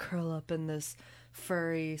 I want to curl up in this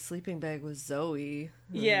furry sleeping bag with Zoe.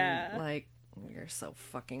 Yeah. Like, you're so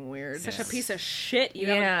fucking weird. Such a piece of shit. You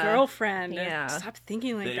have a girlfriend. Yeah. Stop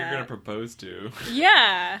thinking like that. You're going to propose to.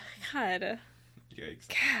 Yeah. God. Yikes.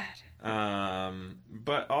 God.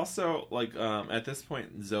 But also, like, at this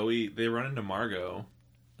point, Zoe, they run into Margot,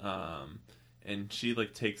 and she,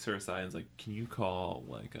 like, takes her aside and is like, can you call,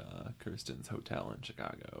 like, Kirsten's hotel in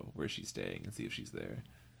Chicago where she's staying and see if she's there?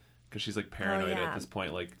 Because she's, like, paranoid at this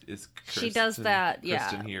point. Like, is Kirsten, she does that,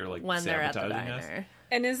 Kristen here, like, when they're at the sabotaging us? diner.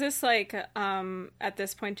 And is this, like, at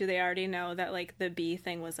this point, do they already know that, like, the bee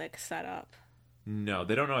thing was, like, set up? No,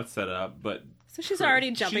 they don't know it's set up, but... So she's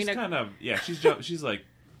already jumping she's to... kind of... Yeah, she's, like,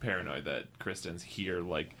 paranoid that Kristen's here,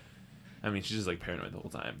 like... I mean, she's just, like, paranoid the whole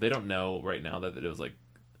time. They don't know right now that it was, like,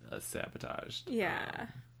 sabotaged. Yeah.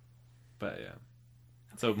 But, yeah.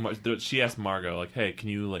 So she asked Margot, like, hey, can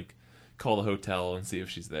you, like, call the hotel and see if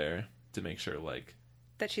she's there to make sure, like...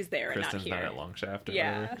 That she's there and not Kristen's here. not at Longshaft or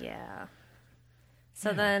Yeah. whatever. Yeah.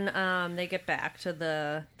 So then they get back to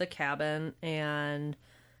the cabin, and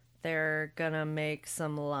they're gonna make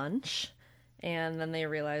some lunch. And then they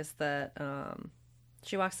realize that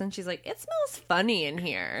she walks in, she's like, it smells funny in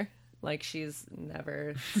here. Like, she's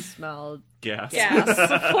never smelled Gas. before.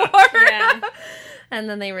 Yeah. And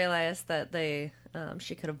then they realize that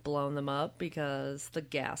she could have blown them up because the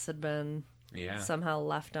gas had been somehow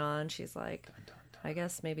left on. She's like, I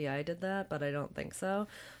guess maybe I did that, but I don't think so.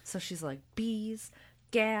 So she's like, bees,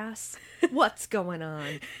 gas, what's going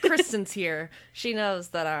on? Kristen's here. She knows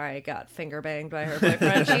that I got finger banged by her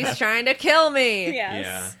boyfriend. She's trying to kill me.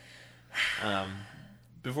 Yes. Yeah.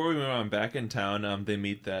 Before we move on, back in town, they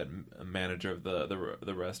meet that manager of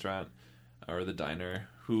the restaurant or the diner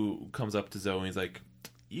who comes up to Zoe and he's like,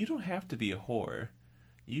 "You don't have to be a whore.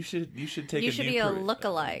 You should take. You should be a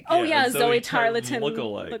lookalike." Oh yeah, Zoe Tarleton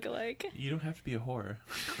lookalike. You don't have to be a whore.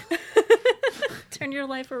 Turn your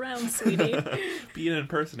life around, sweetie. Be an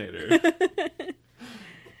impersonator.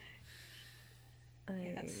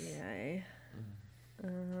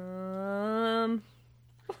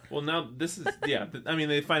 Well, now this is I mean,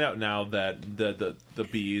 they find out now that the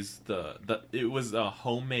bees it was a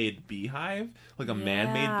homemade beehive, like a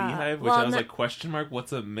man-made beehive, which I was like, question mark,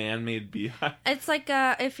 what's a man-made beehive? It's like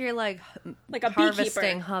if you're like a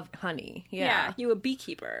harvesting beekeeper. honey. Yeah, you a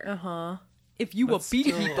beekeeper. If you But a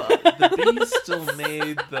beekeeper, the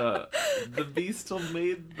bees still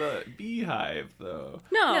made the beehive though.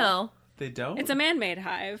 No, They don't. it's a man-made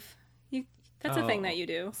hive. That's a thing that you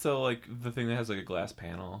do. So like the thing that has like a glass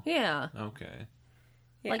panel. yeah, Okay.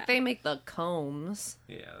 Yeah. like they make the combs.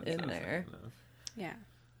 Yeah. In that's there. enough. Yeah.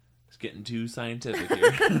 It's getting too scientific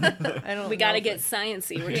here. I don't. We gotta get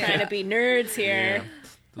sciencey. We're trying to be nerds here. Yeah.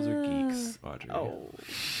 Those are geeks, Audrey. Oh,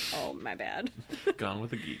 my bad. Gone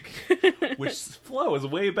with a Geek. Which flow is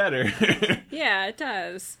way better. Yeah, it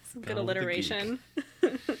does. Some good Gone with the alliteration.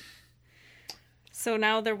 So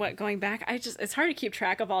now they're going back? It's hard to keep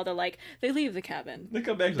track of all the, like, they leave the cabin. They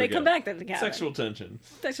come back to They the come cabin. back to the cabin. Sexual tension.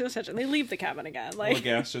 They leave the cabin again. Well, Like, the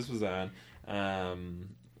gas just was on.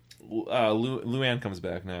 Luann comes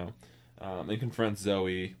back now and confronts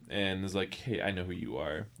Zoe and is like, hey, I know who you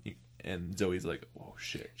are. And Zoe's like, oh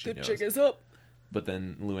shit, she the knows. jig is up. But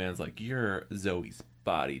then Luann's like, you're Zoe's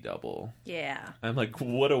body double. Yeah. I'm like,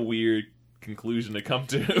 what a weird conclusion to come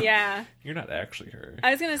to. Yeah. You're not actually her. I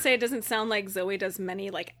was going to say, it doesn't sound like Zoe does many,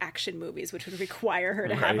 like, action movies, which would require her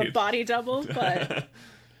to have a Right. body double, but...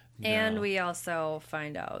 And we also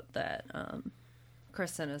find out that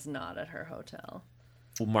Kristen is not at her hotel.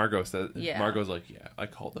 Well, Margot says, Yeah. Margot's like, yeah, I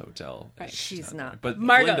called the hotel. Right. She's not. But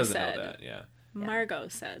Margot Flynn doesn't said. know that, yeah. Margot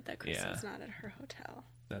said that Kristen's not at her hotel.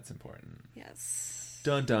 That's important. Yes.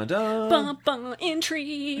 Dun dun dun. Bum, bum,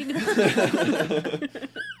 intrigue.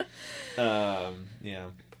 Yeah.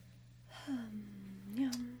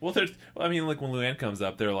 Well, I mean, like when Luann comes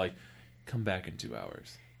up, they're like, "Come back in 2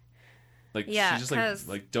 hours." Like, Yeah, she's just 'cause-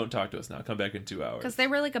 like, "Don't talk to us now. Come back in 2 hours." Because they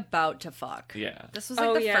were like about to fuck. Yeah. This was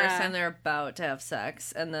like the yeah. first time they were about to have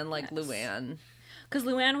sex, and then like Luann. Because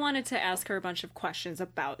Luann wanted to ask her a bunch of questions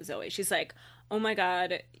about Zoe. She's like, oh my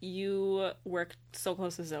god, you work so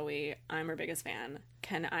close to Zoe. I'm her biggest fan.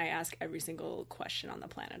 Can I ask every single question on the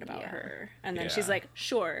planet about her? And then she's Yeah. like,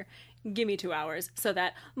 sure, give me 2 hours so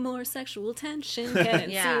that more sexual tension can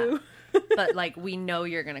ensue. Yeah. But like we know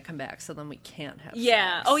you're gonna come back, so then we can't have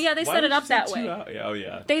Yeah. sex. Oh yeah, they Why set would it up you say that 2 way. hours? Yeah, oh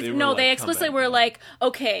yeah. They were no, like, they "Come explicitly back were now." like,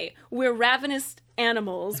 okay, we're ravenous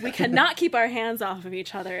animals. We cannot keep our hands off of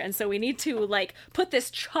each other, and so we need to like put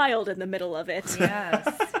this child in the middle of it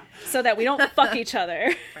Yes. so that we don't fuck each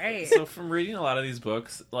other. Right. So from reading a lot of these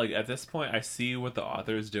books, like at this point, I see what the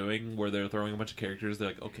author is doing, where they're throwing a bunch of characters. They're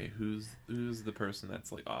like, okay, who's the person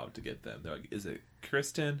that's like out to get them? They're like, is it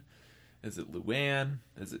Kristen? Is it Luann?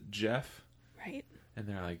 Is it Jeff? Right. And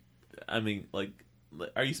they're like, I mean, like,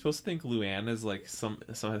 are you supposed to think Luann is like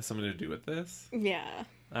has something to do with this? Yeah.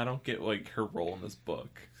 I don't get like her role in this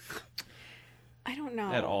book I don't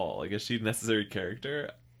know at all. Like, is she a necessary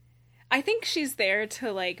character? I think she's there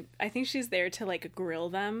to like grill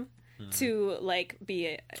them, to like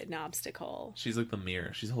be an obstacle. She's like the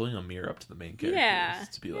mirror. She's holding a mirror up to the main characters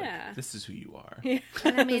to be like, this is who you are.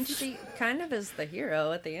 And I mean, she kind of is the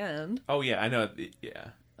hero at the end. Oh yeah, I know. Yeah.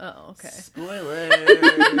 Oh, okay. Spoilers.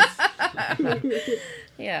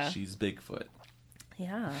 Yeah. She's Bigfoot.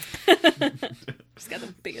 Yeah. She's got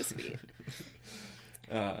the biggest feet.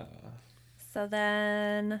 So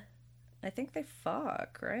then, I think they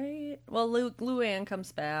fuck, right? Well, Luann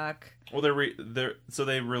comes back. Well, they're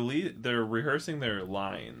rehearsing their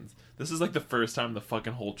lines. This is like the first time the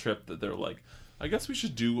fucking whole trip that they're like, I guess we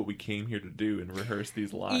should do what we came here to do and rehearse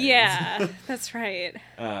these lines. Yeah, that's right.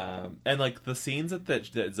 And like the scenes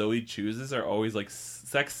that Zoe chooses are always like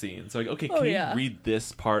sex scenes. So like, okay, can you read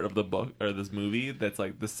this part of the book or this movie that's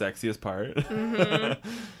like the sexiest part?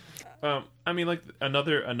 Mm-hmm. I mean, like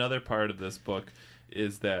another part of this book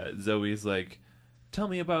is that Zoe's like, tell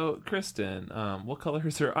me about Kristen. What color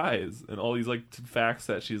is her eyes? And all these like facts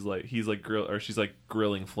that she's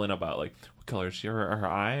grilling Flynn about, like, what color is her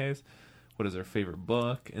eyes? What is her favorite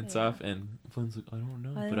book and stuff? And Flynn's like, I don't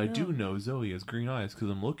know, but I do know Zoe has green eyes because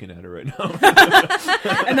I'm looking at her right now.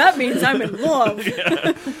 And that means I'm in love.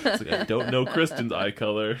 Yeah. It's like, I don't know Kristen's eye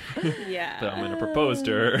color. Yeah. But I'm going to propose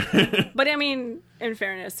to her. But I mean, in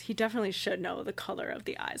fairness, he definitely should know the color of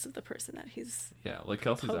the eyes of the person that he's... Yeah, like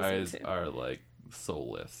Kelsey's eyes are like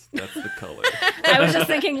soulless. That's the color. I was just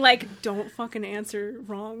thinking, like, don't fucking answer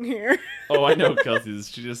wrong here. Oh, I know Kelsey's.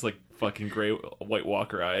 She just like fucking gray White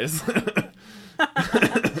Walker eyes.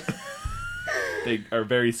 They are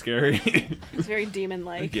very scary. It's very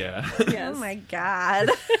demon-like. Yeah. Yes. Oh my god.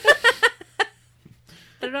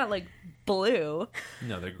 They're not like blue.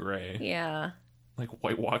 No, they're gray. Yeah. Like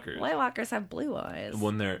White Walkers. White Walkers have blue eyes.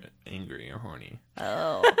 When they're angry or horny.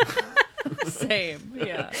 Oh. Same.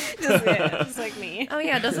 Yeah. Just like me. Oh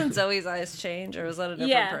yeah, doesn't Zoe's eyes change, or was that a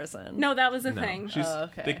different person? No, that was a No, thing. she's,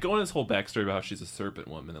 okay. They go on this whole backstory about how she's a serpent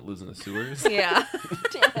woman that lives in the sewers. Yeah.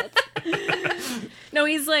 Damn it. No,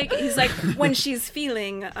 he's like when she's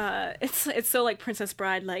feeling it's so like Princess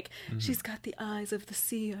Bride, like she's got the eyes of the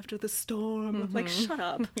sea after the storm. Like, shut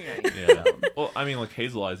up. Yeah. Well, I mean, like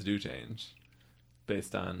Hazel eyes do change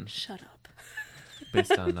based on Shut up. But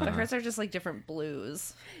hers are just like different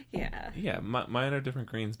blues. Yeah. Yeah, mine are different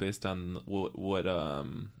greens based on what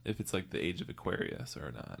if it's like the age of Aquarius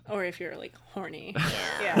or not. Or if you're like horny.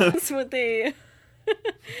 Yeah. That's what they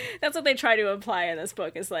try to imply in this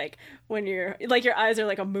book, is like when you're like your eyes are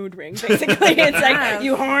like a mood ring, basically. It's like,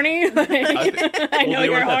 you horny? Like, I know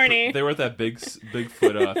you're horny. They were at that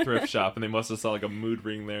Bigfoot thrift shop, and they must have saw like a mood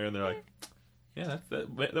ring there, and they're like, yeah,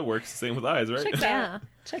 that works. Same with eyes, right?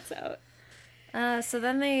 Checks out. So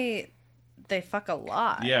then they fuck a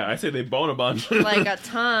lot. Yeah, I say they bone a bunch. Like a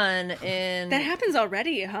ton in... That happens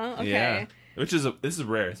already, huh? Okay. Yeah. This is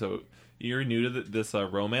rare. So you're new to this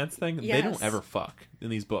romance thing. Yes. They don't ever fuck in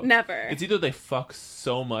these books. Never. It's either they fuck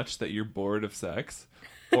so much that you're bored of sex,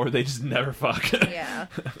 or they just never fuck. Yeah.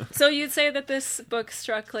 So you'd say that this book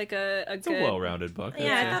struck like It's good... a well-rounded book.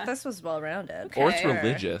 Yeah, I thought this was well-rounded. Okay. Or it's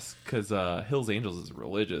religious, because Hill's Angels is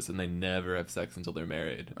religious, and they never have sex until they're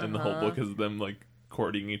married. And the whole book is them, like,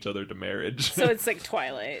 courting each other to marriage. So it's like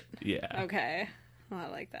Twilight. Yeah. Okay. Well, I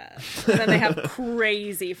like that. And then they have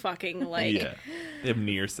crazy fucking, like... Yeah. They have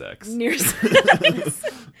near sex. Near sex.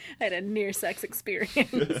 I had a near sex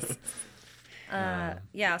experience.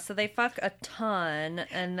 Yeah, so they fuck a ton,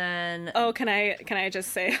 and then... Oh, can I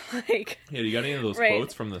just say, like... Yeah, you got any of those Right.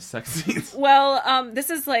 quotes from the sex scenes? Well, this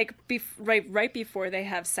is like right before they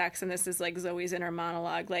have sex, and this is like Zoe's inner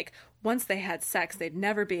monologue. Like, once they had sex, they'd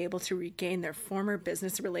never be able to regain their former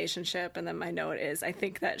business relationship. And then my note is, I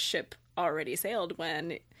think that ship already sailed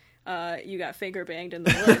when you got finger banged in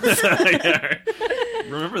the woods. Yeah.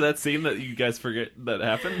 Remember that scene that you guys forget that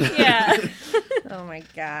happened? Yeah. Oh my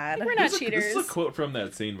god. We're not cheaters. This is a quote from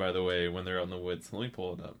that scene, by the way, when they're out in the woods. Let me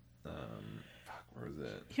pull it up. Where is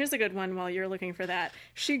it? Here's a good one while you're looking for that.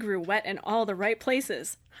 She grew wet in all the right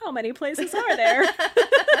places. How many places are there?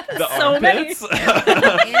 The So armpits?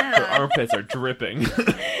 Her Yeah. armpits are dripping.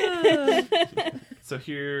 So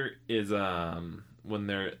here is when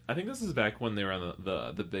they're... I think this is back when they were on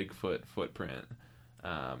the Bigfoot footprint.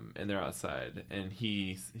 And they're outside, and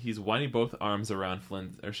he's winding both arms around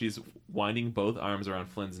Flynn's, or she's winding both arms around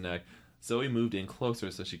Flynn's neck. Zoe moved in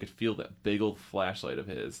closer so she could feel that big old flashlight of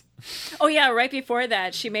his. Oh yeah, right before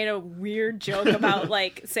that, she made a weird joke about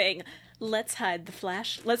like saying, "Let's hide the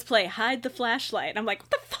flash. Let's play hide the flashlight." And I'm like,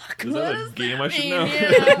 what the fuck? Is that a game I should know?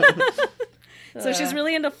 Yeah. So she's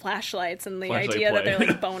really into flashlights and the Flashlight idea that play. they're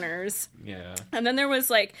like boners. Yeah. And then there was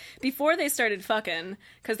like, before they started fucking,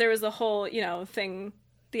 because there was the whole, thing,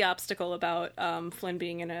 the obstacle about Flynn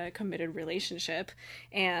being in a committed relationship.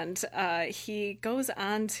 And he goes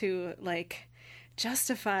on to like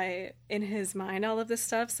justify in his mind all of this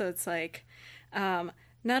stuff. So it's like,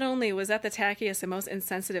 not only was that the tackiest and most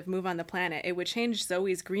insensitive move on the planet, it would change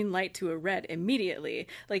Zoe's green light to a red immediately.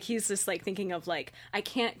 Like, he's just, like, thinking of, like, I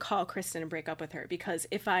can't call Kristen and break up with her because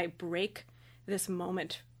if I break this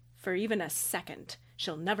moment for even a second,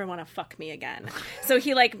 she'll never want to fuck me again. So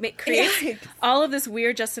he, like, creates all of this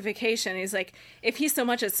weird justification. He's like, if he so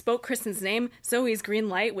much as spoke Kristen's name, Zoe's green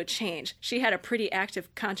light would change. She had a pretty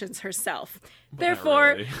active conscience herself. Therefore,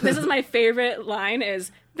 really. This is my favorite line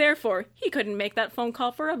is, therefore, he couldn't make that phone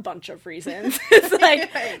call for a bunch of reasons. It's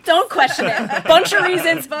like, don't question it. Bunch of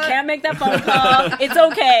reasons, can't make that phone call. It's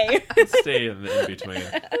okay. Stay in between.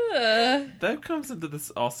 That comes into this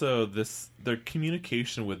also, their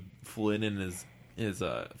communication with Flynn and his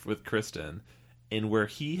with Kristen, and where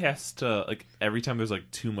he has to, like, every time there's like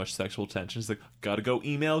too much sexual tension, he's like, gotta go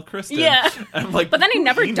email Kristen. Yeah. And I'm like, but then he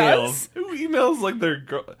never does. Who emails like their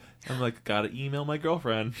girl? I'm like, gotta email my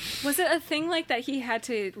girlfriend. Was it a thing like that he had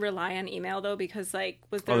to rely on email though, because like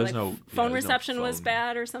was there like phone reception was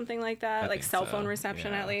bad or something like that, like cell phone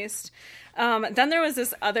reception at least. Then there was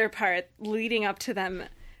this other part leading up to them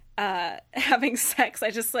having sex.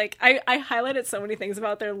 I just like I highlighted so many things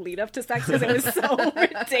about their lead up to sex because it was so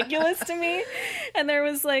ridiculous to me. And there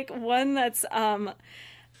was like one that's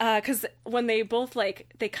because when they both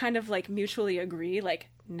like they kind of like mutually agree like,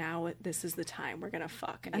 now this is the time we're gonna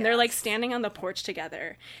fuck, and they're like standing on the porch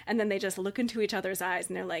together, and then they just look into each other's eyes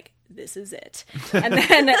and they're like, this is it. And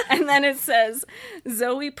then it says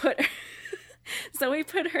Zoe put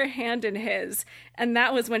her hand in his, and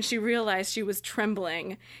that was when she realized she was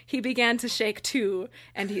trembling. He began to shake too,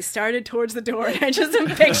 and he started towards the door, and I just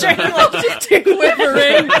am picturing like two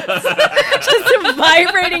quivering, just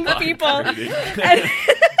vibrating people.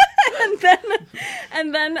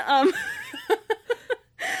 And then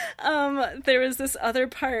there was this other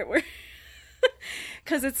part where,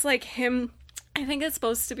 because it's like him, I think it's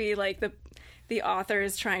supposed to be like the author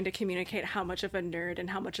is trying to communicate how much of a nerd and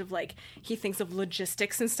how much of like he thinks of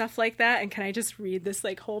logistics and stuff like that. And can I just read this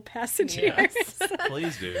like whole passage here?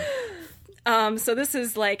 Please do. So this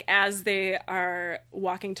is like as they are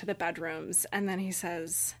walking to the bedrooms, and then he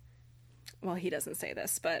says, well, he doesn't say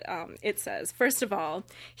this, but it says, first of all,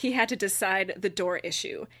 he had to decide the door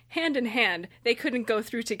issue. Hand in hand, they couldn't go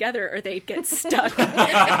through together or they'd get stuck.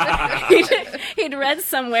 He'd read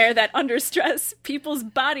somewhere that under stress, people's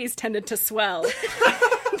bodies tended to swell.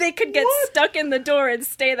 They could get stuck in the door and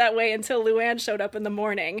stay that way until Luann showed up in the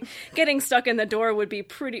morning. Getting stuck in the door would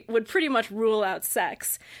pretty much rule out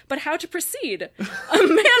sex. But how to proceed? A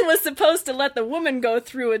man was supposed to let the woman go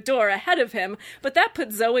through a door ahead of him, but that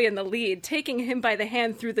put Zoe in the lead, taking him by the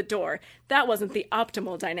hand through the door. That wasn't the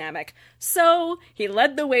optimal dynamic. So he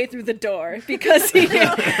led the way through the door because he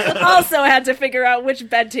also had to figure out which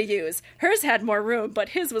bed to use. Hers had more room, but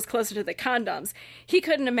his was closer to the condoms. He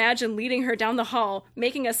couldn't imagine leading her down the hall,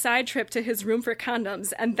 making a side trip to his room for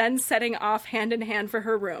condoms, and then setting off hand in hand for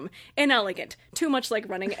her room. Inelegant. Too much like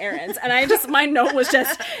running errands. And my note was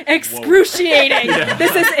just excruciating. Yeah.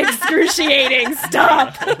 This is excruciating.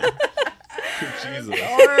 Stop. Jesus.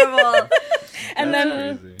 Horrible. And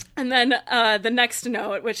then the next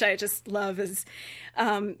note, which I just love, is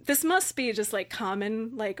this must be just like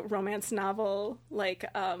common like romance novel like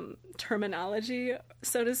terminology,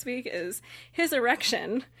 so to speak, is his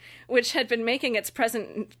erection, which had been making its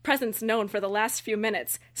presence known for the last few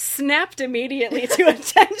minutes, snapped immediately to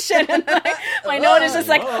attention. And my note is just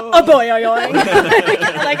like, oh boy,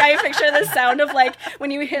 like I picture the sound of like when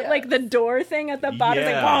you hit like the door thing at the bottom,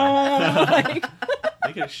 like,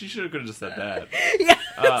 she should have just said that.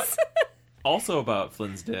 Yes. Also about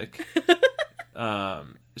Flynn's dick.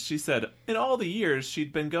 She said, in all the years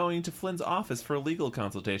she'd been going to Flynn's office for a legal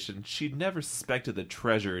consultation, she'd never suspected the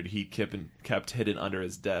treasure he kept hidden under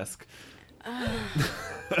his desk.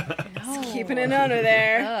 Keeping it under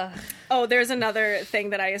there. Oh, there's another thing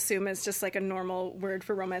that I assume is just like a normal word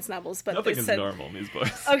for romance novels, but nothing is normal in these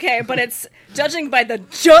books. Okay, but it's judging by the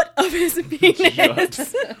jut of his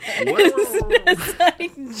penis. It's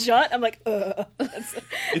like jut. I'm like, ugh.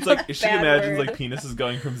 It's like if she imagines like penises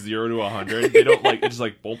going from 0 to 100, they don't like it's just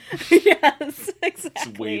like boom. Yes, exactly.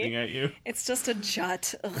 Just waving at you. It's just a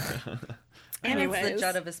jut. Anyways. It's the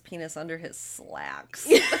jut of his penis under his slacks.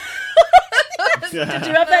 Did you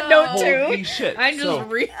have that note too? Holy shit. I just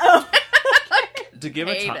to give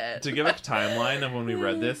a timeline of when we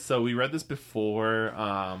read this. So we read this before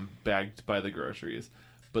Bagged by the Groceries,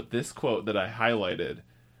 but this quote that I highlighted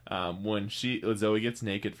when Zoe gets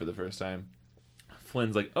naked for the first time,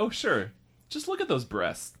 Flynn's like, "Oh sure, just look at those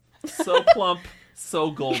breasts, so plump,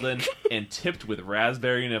 so golden, and tipped with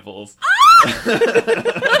raspberry nipples."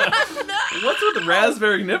 What's with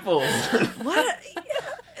raspberry nipples? What?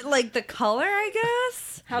 Like the color, I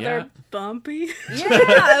guess? How they're bumpy. Yeah.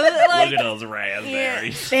 Like, Look at those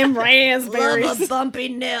raspberries. Them raspberries. love a bumpy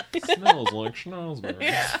nip. Smells like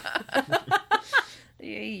schnozberries.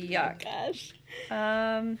 Yuck. Gosh.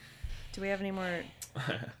 Do we have any more?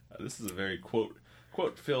 This is a very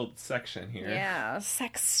quote-filled section here. Yeah.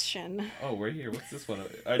 Section. Oh, we're here. What's this one?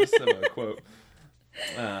 I just have a quote.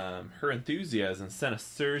 Her enthusiasm sent a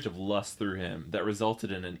surge of lust through him that resulted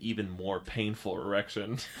in an even more painful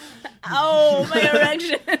erection. Oh, my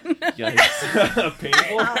erection. Yikes.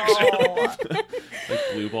 Painful erection. Like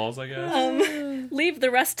blue balls, I guess. Leave the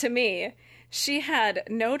rest to me. She had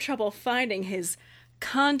no trouble finding his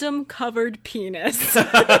condom-covered penis.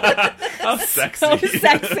 How sexy. So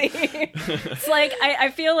sexy. It's like, I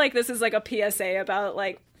feel like this is like a PSA about,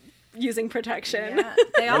 like, using protection. Yeah,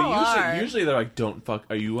 they all are. Usually they're like, don't fuck.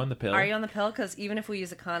 Are you on the pill? Are you on the pill? Because even if we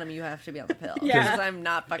use a condom, you have to be on the pill. Yeah. Because I'm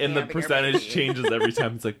not fucking And the having your percentage baby. changes every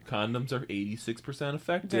time. It's like condoms are 86%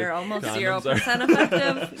 effective. They're almost Condoms 0%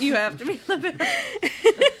 effective. You have to be on the pill.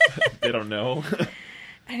 They don't know.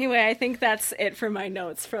 Anyway, I think that's it for my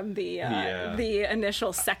notes from the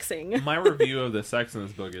initial sexing. My review of the sex in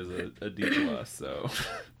this book is a D plus. So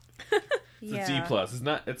it's a D Yeah. plus. It's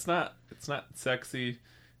not sexy.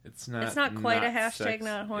 It's not quite a hashtag sex.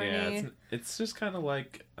 not horny. Yeah, it's just kind of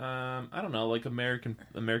like I don't know, like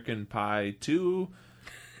American Pie 2,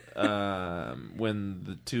 when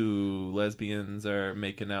the two lesbians are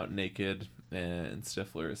making out naked and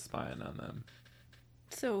Stifler is spying on them.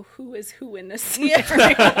 So who is who in this?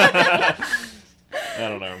 I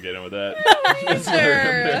don't know. I'm getting with that. It's an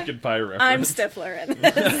American Pie reference. I'm Stifler in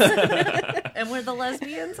this. And we're the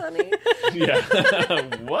lesbians, honey. Yeah.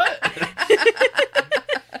 What?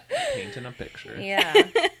 Painting a picture. Yeah.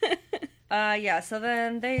 So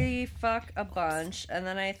then they fuck a bunch, and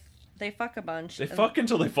then they fuck a bunch. They fuck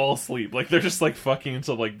until they fall asleep. Like, they're just, like, fucking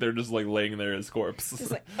until, like, they're just, like, laying there as corpse.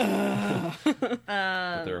 Just like,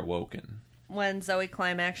 But they're awoken. When Zoe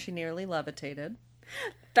climaxed, she nearly levitated.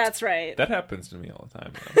 that's right. That happens to me all the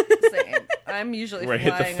time, though. Same. I'm usually Where I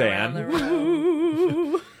hit the flying fan. around the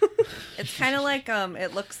room. It's kind of like,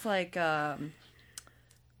 it looks like,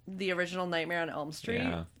 the original Nightmare on Elm Street.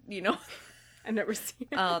 Yeah. You know? I've never seen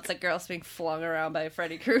it. Oh, it's like girls being flung around by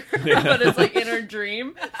Freddy Krueger, but it's like in her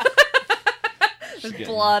dream. There's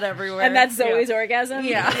blood everywhere. And that's Zoe's orgasm?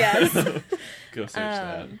 Yeah. Yes. Go search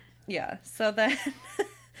that. Yeah, so then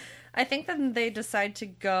I think then they decide to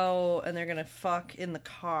go and they're going to fuck in the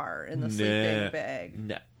car in the sleeping bag.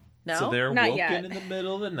 No. No? So they're Not woken yet. in the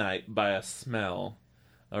middle of the night by a smell.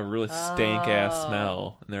 A really stank-ass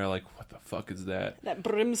smell. And they're like, what the fuck is that? That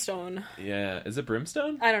brimstone. Yeah. Is it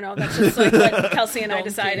brimstone? I don't know. That's just like what Kelsey and I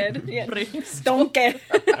decided. Yeah. Stonke.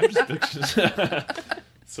 I'm just picturing.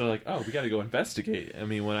 So like, oh, we got to go investigate. I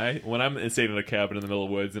mean, when I'm staying in a cabin in the middle of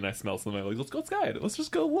the woods and I smell something, I'm like, let's go outside. Let's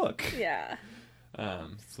just go look. Yeah.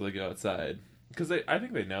 So they go outside because I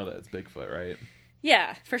think they know that it's Bigfoot, right?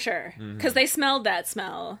 Yeah, for sure. Because they smelled that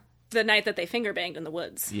smell the night that they finger banged in the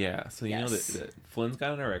woods. Yeah. So you know Yes. that Flynn's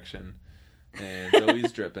got an erection and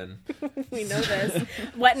Zoe's dripping. We know this.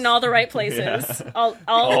 Wet in all the right places. Yeah. All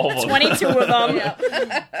Almost. 22 of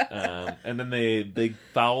them. And then they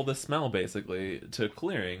follow the smell basically to a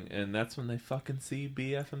clearing, and that's when they fucking see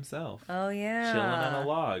BF himself Oh, yeah. chilling on a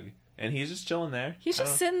log, and he's just chilling there. He's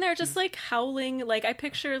just sitting there just like howling. Like I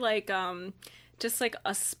picture like just like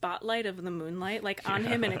a spotlight of the moonlight like on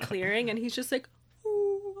him in a clearing, and he's just like,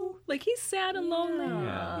 ooh, like he's sad and lonely.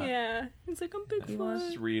 Yeah. Yeah. He's like, I'm Bigfoot.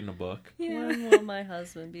 just reading a book. Yeah. When will my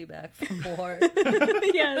husband be back from war?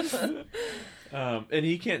 Yes. And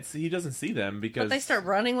he can't see. He doesn't see them because But they start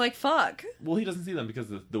running like fuck. Well, he doesn't see them because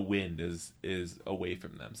the wind is away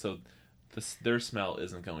from them, so their smell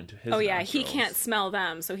isn't going to his. Oh yeah, he nostrils. can't smell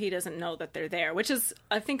them, so he doesn't know that they're there. Which is,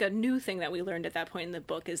 I think, a new thing that we learned at that point in the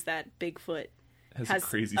book is that Bigfoot Has has a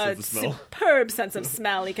crazy a sense of smell. superb sense of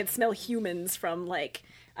smell. He can smell humans from like,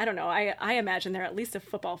 I don't know. I imagine they're at least a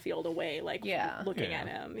football field away, like looking Yeah. at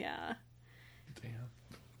him. Yeah. Damn.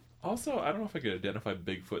 Also, I don't know if I could identify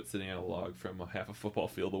Bigfoot sitting on a log from half a football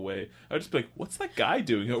field away. I'd just be like, "What's that guy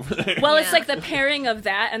doing over there?" Well, it's Yeah. like the pairing of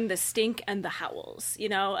that and the stink and the howls, you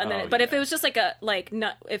know. And then, Oh, but if yeah. it was just like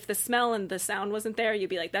if the smell and the sound wasn't there,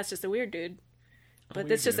 you'd be like, "That's just a weird dude." But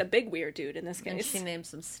it's just a big weird dude in this And case. she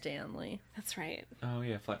names him Stanley. That's right. Oh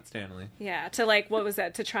yeah, Flat Stanley. Yeah, to like, what was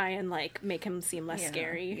that? To try and like make him seem less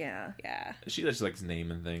scary. Yeah. Yeah. She just likes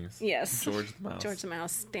naming things. Yes. George the Mouse. George the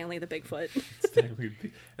Mouse, Stanley the Bigfoot. Stanley.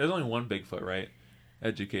 There's only one Bigfoot, right?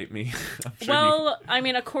 Educate me. I'm sure Well, I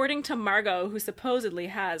mean, according to Margot, who supposedly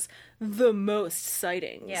has the most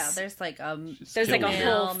sightings. Yeah, there's like there's like a killed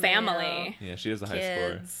whole male, family. Yeah, she has a high score.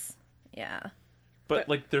 kids. Yeah. But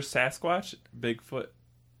like, there's Sasquatch, Bigfoot.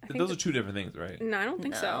 think Those are two different things, right? No, I don't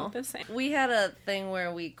think so. No. They're the same. We had a thing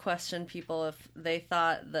where we questioned people if they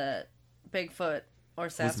thought that Bigfoot or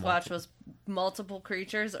Sasquatch was multiple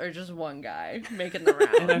creatures or just one guy making the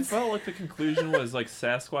rounds. And I felt like the conclusion was like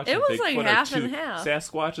Sasquatch It and was, Bigfoot like, are half two. and half.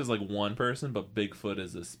 Sasquatch is like one person, but Bigfoot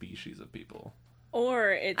is a species of people. Or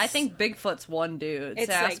it's. I think Bigfoot's one dude. It's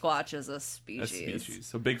like- Sasquatch is a A species. species.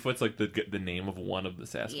 So Bigfoot's like the name of one of the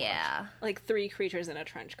Sasquatch. Yeah. like 3 creatures in a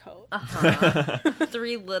trench coat.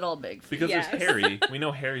 3 little Bigfoot. Because Yes. there's Harry. We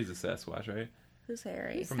know Harry's a Sasquatch, right? Who's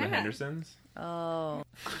Harry? From the that? Hendersons. Oh.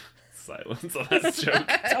 Silence on that joke.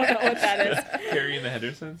 I don't know what that is. Harry and the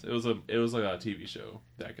Hendersons. It was like a TV show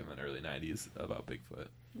back in the early '90s about Bigfoot.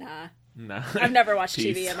 Nah. Nah. I've never watched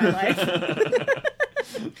Peace. TV in my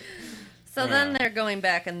life. So then they're going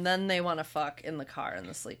back and then they want to fuck in the car in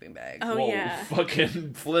the sleeping bag. Oh, Whoa, yeah.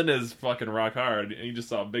 fucking Flynn is fucking rock hard, and you just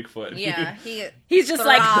saw Bigfoot. Yeah, He's just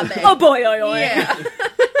throbbing. like, oh boy, oi, oi. Yeah.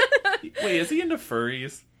 Wait, is he into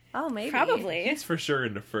furries? Oh, maybe. Probably. He's for sure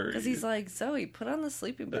into furries. Because he's like, Zoe, put on the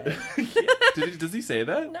sleeping bag. Does he say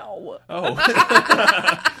that? No. Oh.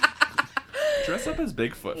 Dress up as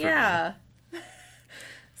Bigfoot for me. Yeah.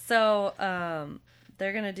 So,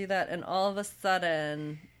 they're going to do that, and all of a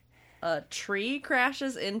sudden, a tree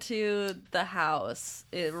crashes into the house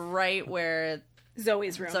right where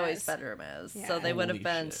Zoe's room. Zoe's is. bedroom is. Yeah. So they would have Holy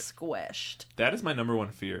been shit. squished. That is my number one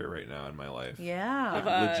fear right now in my life. Yeah. Of,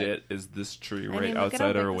 Legit is this tree I right mean, look at how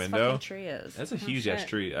outside big our this window. fucking tree is. That's a huge ass shit.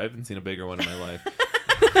 tree. I haven't seen a bigger one in my life.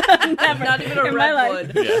 Never. Not even a in my life.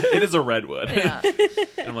 redwood. Yeah, it is a redwood. Yeah.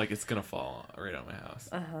 And I'm like, it's gonna fall right on my house.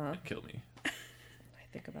 And kill me. I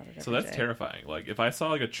think about it every So that's day. terrifying. Like if I saw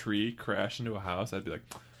like a tree crash into a house, I'd be like,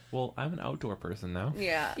 well, I'm an outdoor person now.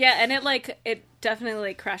 Yeah. Yeah, and it definitely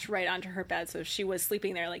like crashed right onto her bed. So if she was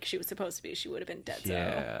sleeping there like she was supposed to be, she would have been dead.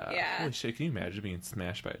 Yeah. So, yeah. Holy shit, can you imagine being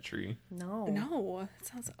smashed by a tree? No. No, it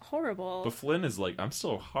sounds horrible. But Flynn is like, I'm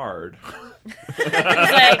still hard. He's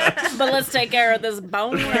like, but let's take care of this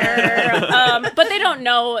boner. But they don't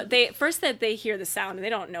know. They hear the sound and they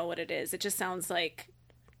don't know what it is. It just sounds like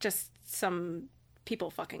just some people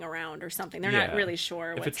fucking around or something. They're not Yeah. really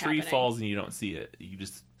sure If what's a tree happening. falls and you don't see it, you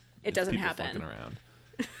just It it's doesn't people happen. fucking around.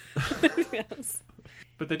 Yes.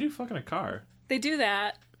 But they do fuck in a car. They do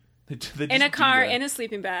that They in just a do car, that. in a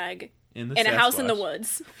sleeping bag, in in a house in the Sasquatch.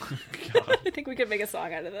 woods. God. I think we could make a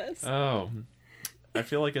song out of this. Oh, I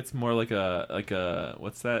feel like it's more like a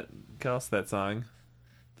what's that, Kels? That song,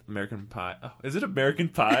 American Pie. Oh, is it American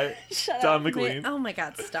Pie? Shut Don up. McLean. Oh my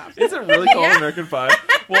god, stop. Is it really called Yeah. American Pie?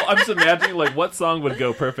 Well, I'm just imagining like what song would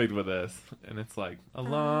go perfect with this, and it's like a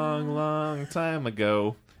long, long time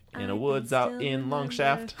ago in a I woods can out still in remember.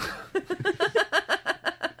 Longshaft.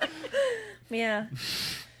 Yeah.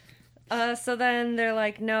 So then they're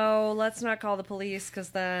like, no, let's not call the police because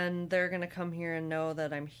then they're going to come here and know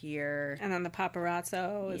that I'm here. And then the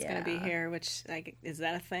paparazzo is going to be Yeah. here, which, like, is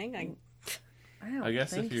that a thing? I don't I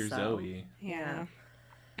guess think if you're so. Zoe, Yeah.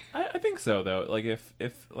 I think so though. Like if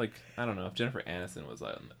like I don't know, if Jennifer Aniston was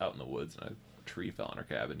out in the woods and a tree fell on her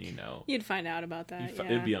cabin, you know, You'd find out about that, yeah.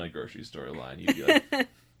 it'd be on a grocery store line. You'd be like,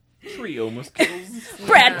 tree almost kills.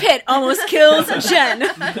 Brad Pitt almost kills Jen.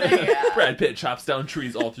 Brad Pitt chops down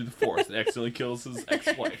trees all through the forest and accidentally kills his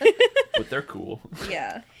ex-wife. But they're cool.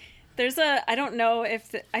 Yeah. There's I don't know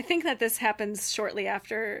if, I think that this happens shortly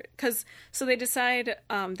after, so they decide,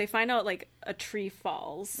 they find out, like, a tree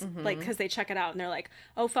falls, like, because they check it out, and they're like,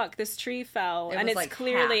 oh, fuck, this tree fell, and was, it's like,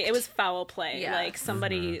 clearly, hacked. it was foul play, Yeah. like,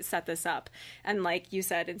 somebody set this up, and like you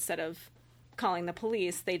said, instead of calling the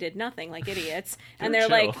police, they did nothing, like idiots, and they're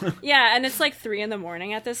chill. like, yeah, and it's like 3 a.m.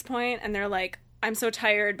 at this point, and they're like, I'm so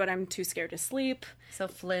tired, but I'm too scared to sleep. So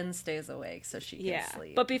Flynn stays awake so she can Yeah,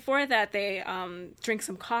 sleep. but before that, they drink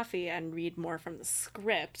some coffee and read more from the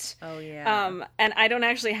script. Oh, yeah. And I don't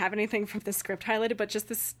actually have anything from the script highlighted, but just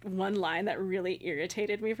this one line that really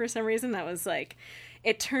irritated me for some reason. That was like,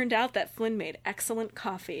 it turned out that Flynn made excellent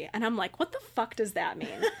coffee. And I'm like, what the fuck does that mean?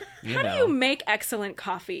 How do you make excellent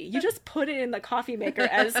coffee? You just put it in the coffee maker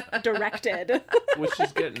as directed. What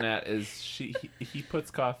she's getting at is he puts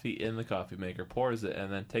coffee in the coffee maker, pours it,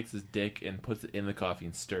 and then takes his dick and puts it in the coffee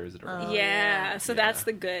and stirs it around. yeah, so that's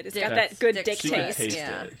the good. It's got That's- that good dick dick She can taste. taste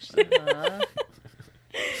Yeah. it.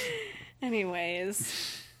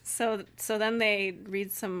 Anyways, so then they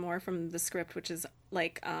read some more from the script, which is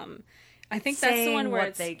like, I think that's the one where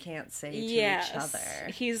what they can't say to each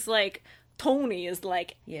other. He's like, Tony is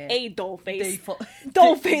like, hey, dollface. Dayful.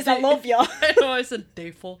 Dollface, I love ya. I know I said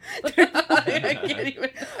dayful. I can't even.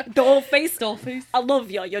 Dollface, I love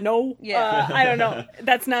ya, you know? Yeah. I don't know.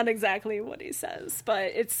 That's not exactly what he says, but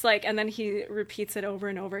it's like, and then he repeats it over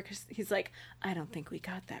and over because he's like, I don't think we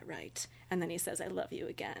got that right. And then he says, I love you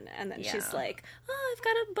again. And then she's like, oh, I've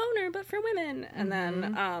got a boner, but for women. And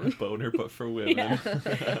then... boner, but for women. Yeah.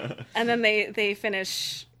 And then they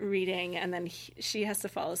finish reading, and then she has to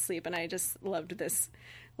fall asleep. And I just loved this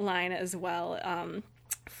line as well.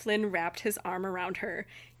 Flynn wrapped his arm around her,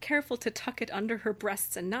 careful to tuck it under her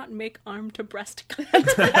breasts and not make arm-to-breast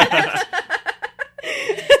contact.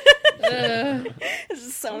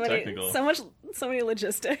 So many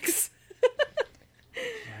logistics.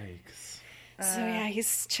 Yikes. So yeah,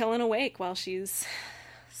 he's chilling awake while she's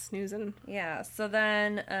snoozing. Yeah, so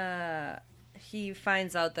then he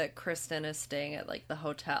finds out that Kristen is staying at like the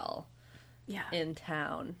hotel in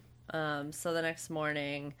town. So the next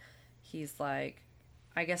morning he's like,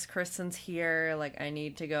 I guess Kristen's here, like I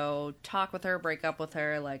need to go talk with her, break up with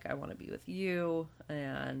her, like I want to be with you,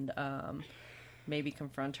 and maybe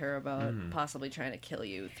confront her about possibly trying to kill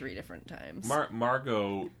you 3 different times.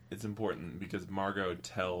 Margot, it's important because Margot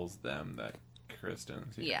tells them that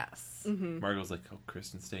Kristen's here. Yes. Mm-hmm. Margot's like, oh,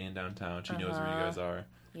 Kristen's staying downtown. She knows where you guys are.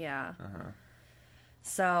 Yeah.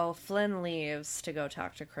 So Flynn leaves to go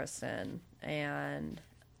talk to Kristen, and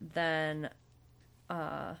then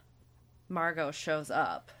Margot shows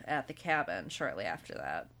up at the cabin shortly after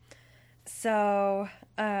that. So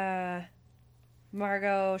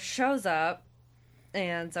Margot shows up,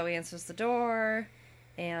 and Zoe answers the door,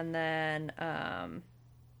 and then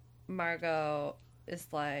Margot is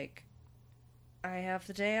like, I have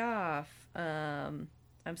the day off. I'm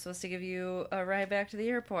supposed to give you a ride back to the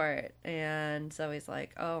airport. And Zoe's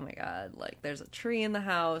like, oh my god, like there's a tree in the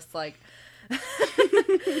house, like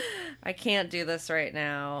I can't do this right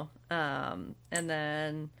now. And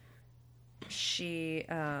then she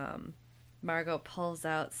Margot pulls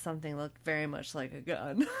out something that looked very much like a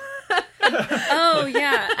gun. Oh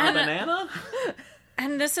yeah. A banana?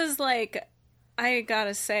 And this is like, I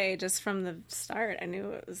gotta say, just from the start, I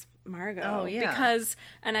knew it was Margot. Oh, yeah. Because,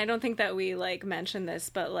 and I don't think that we, like, mentioned this,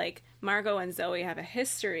 but, like, Margot and Zoe have a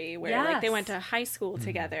history where, like, they went to high school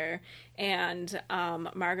together, and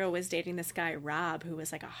Margot was dating this guy, Rob, who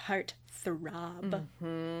was, like, a heart throb.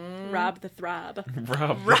 Rob the throb.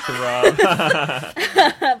 Rob the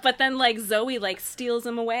throb. But then, like, Zoe, like, steals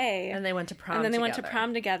him away. And they went to prom And then they together. went to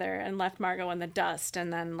prom together and left Margot in the dust.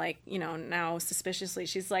 And then, like, you know, now suspiciously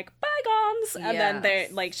she's like, bygones. And then they're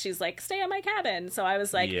like, she's like, stay at my cabin. So I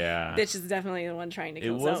was like, bitch is definitely the one trying to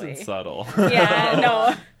kill Zoe. It wasn't subtle. Yeah,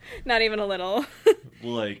 no, not even a little.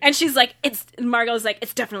 Like, and she's like, Margot's like,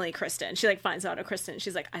 it's definitely Kristen. She, like, finds out of Kristen.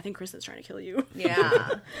 She's like, I think Kristen's trying to kill you.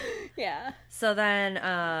 Yeah. Yeah. So then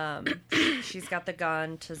she's got the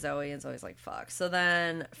gun to Zoe, and Zoe's like, fuck. So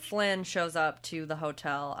then Flynn shows up to the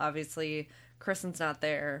hotel. Obviously, Kristen's not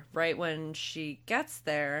there. Right when she gets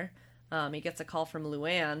there, he gets a call from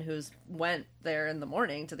Luann, who's went there in the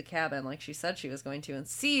morning to the cabin like she said she was going to, and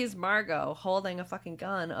sees Margot holding a fucking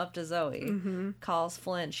gun up to Zoe. Calls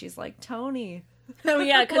Flynn. She's like, Tony. Oh,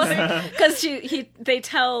 yeah, because they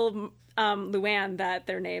tell Luann that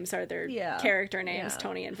their names are their character names,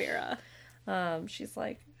 Tony and Vera. She's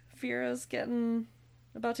like, Vera's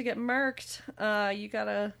about to get murked. You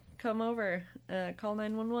gotta come over. Call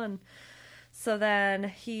 911. So then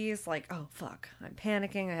he's like, oh, fuck. I'm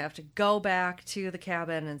panicking. I have to go back to the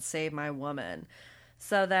cabin and save my woman.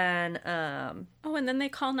 So then... Oh, and then they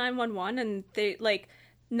call 911 and they, like,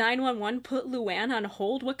 911 put Luann on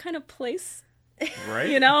hold. What kind of place... Right?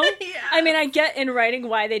 You know? I mean, I get in writing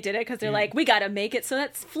why they did it, because they're like, we gotta make it so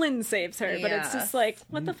that Flynn saves her. But it's just like,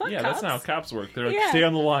 what the fuck, Yeah, cops? that's not how cops work. They're like, stay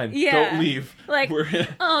on the line. Yeah. Don't leave. Like,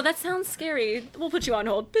 oh, that sounds scary. We'll put you on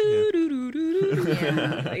hold.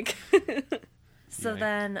 Like... So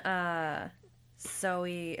then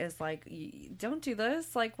Zoe is like, don't do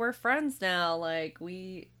this. Like, we're friends now. Like,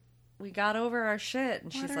 we got over our shit.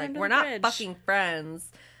 And she's like, we're not fucking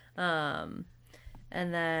friends. And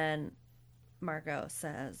then Margot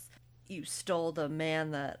says, you stole the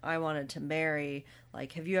man that I wanted to marry.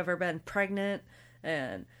 Like, have you ever been pregnant?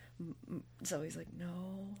 And Zoe's like,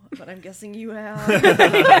 no, but I'm guessing you have.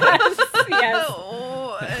 Yes.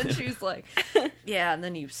 Oh, and she's like, yeah, and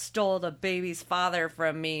then you stole the baby's father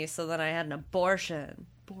from me, so then I had an abortion.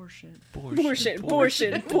 Abortion.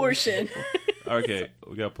 Okay,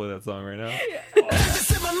 we gotta play that song right now.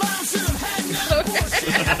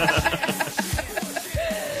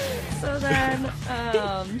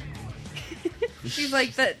 she's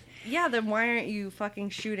like that. Yeah, then why aren't you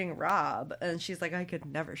fucking shooting Rob? And she's like, I could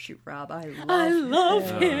never shoot Rob. I love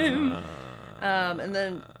him. And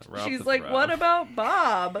then Rob she's the like, Rob. what about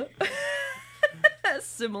Bob? A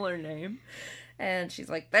similar name. And she's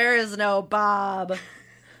like, there is no Bob.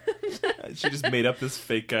 She just made up this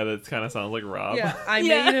fake guy that kind of sounds like Rob. Yeah, I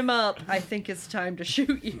made him up. I think it's time to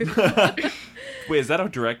shoot you. Wait, is that a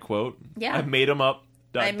direct quote? Yeah. I made him up.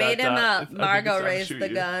 I made him up. Margot raised the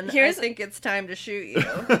gun. I think it's time to shoot you.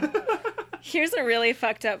 Here's a really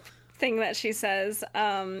fucked up thing that she says.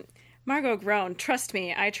 Margot groaned, trust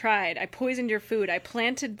me, I tried. I poisoned your food. I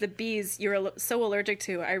planted the bees you're so allergic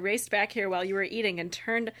to. I raced back here while you were eating and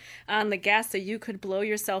turned on the gas so you could blow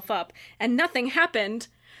yourself up. And nothing happened.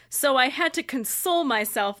 So I had to console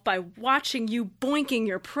myself by watching you boinking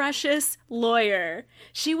your precious lawyer.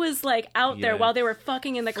 She was like out there while they were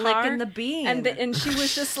fucking in the car. Flicking the bean. And she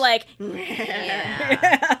was just like, Holy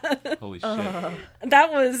shit.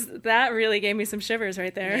 that really gave me some shivers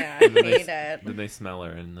right there. Yeah, I hate it. Then they smell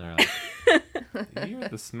her and they're like, you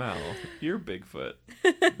have the smell. You're Bigfoot.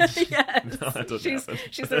 Yes. No, that doesn't happen.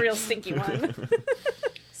 She's the real stinky one.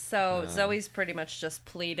 So Zoe's pretty much just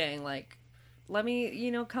pleading, like, let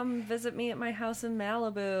me, come visit me at my house in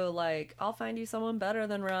Malibu. Like, I'll find you someone better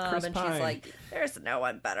than Rob. Chris and Pine. she's like, there's no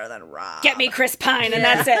one better than Rob. Get me Chris Pine, and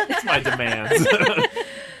that's it. My demands.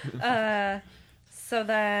 So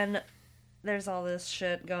then there's all this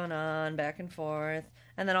shit going on back and forth.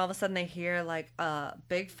 And then all of a sudden they hear, like, a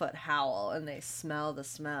Bigfoot howl, and they smell the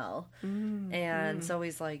smell. And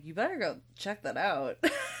Zoe's like, you better go check that out.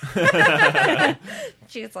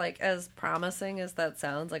 She's like, as promising as that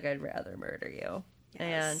sounds, like, I'd rather murder you.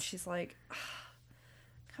 Yes. And she's like,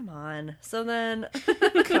 come on. So then...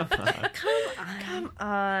 Come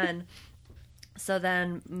on. So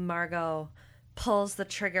then Margot pulls the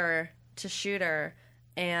trigger to shoot her,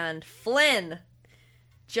 and Flynn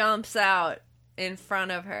jumps out in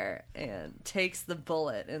front of her and takes the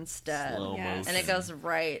bullet instead. Slow Yes. And it goes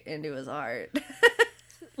right into his heart.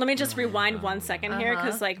 Let me just rewind 1 second here,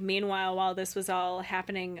 because, like, meanwhile, while this was all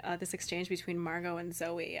happening, this exchange between Margot and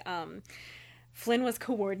Zoe, Flynn was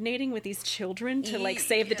coordinating with these children to, like,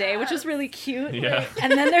 save the day, which was really cute. Yeah.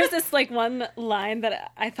 And then there's this, like, one line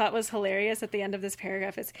that I thought was hilarious at the end of this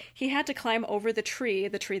paragraph. Is he had to climb over the tree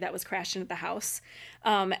that was crashed into the house,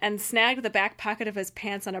 and snagged the back pocket of his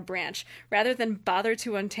pants on a branch. Rather than bother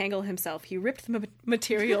to untangle himself, he ripped the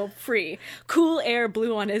material free. Cool air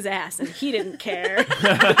blew on his ass, and he didn't care.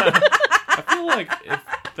 I feel like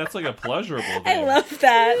that's like a pleasurable thing. I love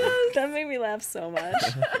that. That made me laugh so much.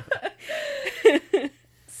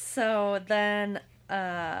 So then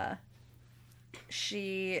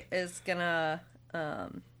she is gonna try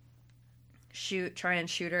and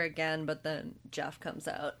shoot her again, but then Jeff comes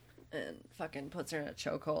out and fucking puts her in a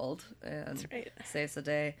chokehold and right. saves the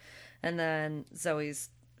day. And then Zoe's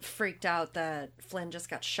freaked out that Flynn just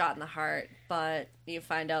got shot in the heart, but you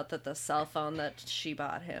find out that the cell phone that she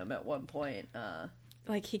bought him at one point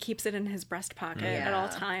Like, he keeps it in his breast pocket at all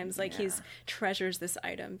times. Like, he's treasures this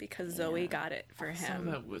item because Zoe got it for Some him.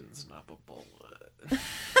 that wouldn't stop a bullet. it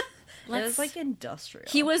was like industrial.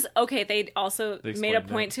 He was okay. They also They made a explained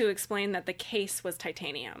point that. to explain that the case was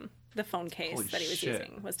titanium. The phone case Holy that he was shit.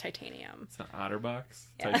 using was titanium. It's an OtterBox.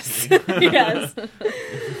 Yes. Titanium. Yes.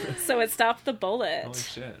 So it stopped the bullet. Holy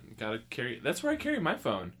shit! Gotta carry. That's where I carry my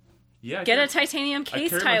phone. Yeah. Get a titanium I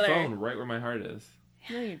case, carry Tyler. my phone right where my heart is.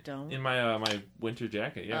 No, you don't. In my my winter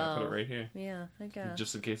jacket. Yeah, I put it right here. Yeah, I guess.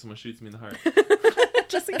 Just in case someone shoots me in the heart.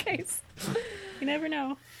 Just in case. You never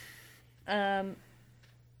know.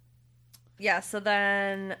 Yeah, so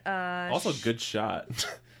then Also, good shot.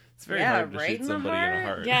 It's very Yeah, hard to right shoot in the somebody in the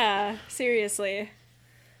heart. heart. Yeah, seriously.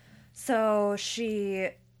 so she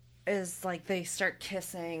is like, they start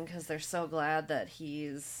kissing because they're so glad that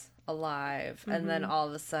he's alive, and then all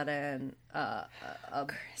of a sudden a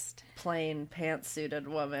plain pantsuited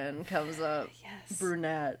woman comes up. Yes.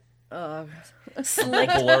 Brunette. A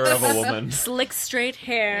blur of a woman. Slick straight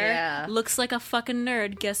hair. Yeah. Looks like a fucking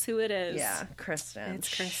nerd. Guess who it is? Yeah, Kristen. It's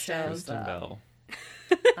Kristen. shows Kristen up.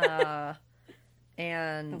 Bell.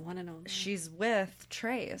 And The one and only. she's with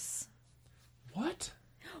Trace. What?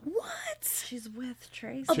 What? She's with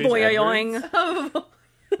Trace. A Chase boyoing.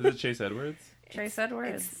 Is it Chase Edwards? Trace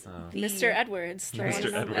Edwards. It's Mr. Edwards. the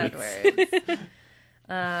Mr. one and only.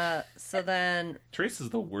 Edwards. So then Trace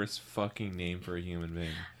is the worst fucking name for a human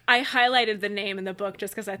being. I highlighted the name in the book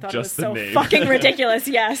just because I thought Just it the was so name. fucking ridiculous.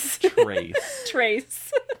 Yes. Trace.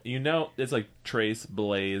 Trace. You know, it's like Trace,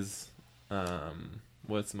 Blaze.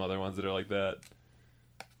 What's some other ones that are like that?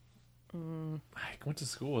 I went to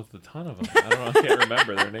school with a ton of them. I don't know. I can't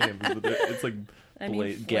remember their names. But it's like I mean,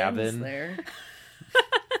 Flynn's Gavin. there.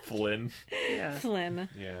 Flynn. Yeah. Flynn.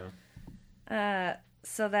 Yeah.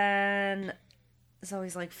 So then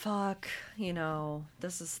Zoe's like, fuck,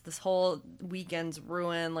 this whole weekend's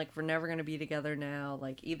ruined. Like, we're never going to be together now.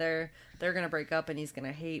 Like, either they're going to break up and he's going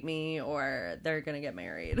to hate me, or they're going to get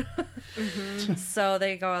married. So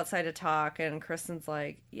they go outside to talk, and Kristen's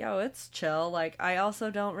like, yo, it's chill. Like, I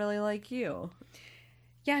also don't really like you.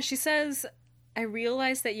 Yeah, she says, I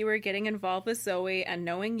realized that you were getting involved with Zoe, and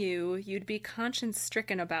knowing you'd be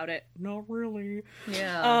conscience-stricken about it. Not really.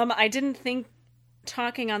 Yeah. I didn't think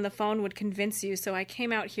talking on the phone would convince you, so I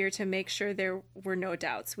came out here to make sure there were no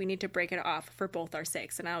doubts. We need to break it off for both our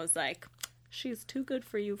sakes. And I was like, she's too good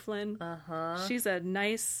for you, Flynn. Uh-huh. She's a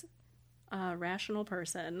nice, rational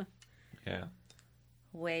person. Yeah.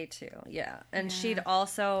 Way too. Yeah. And she'd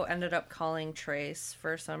also ended up calling Trace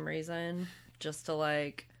for some reason, just to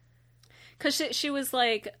like... Because she was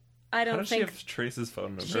like, I don't How did think... she have Trace's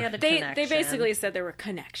phone number? She had a They connection. basically said there were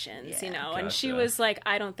connections, Yeah. and she Gotcha. was like,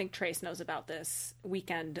 I don't think Trace knows about this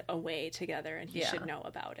weekend away together, and he Yeah. should know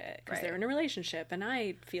about it, because Right. they're in a relationship, and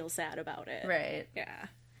I feel sad about it. Right. Yeah.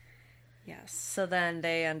 Yes. So then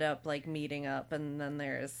they end up like meeting up, and then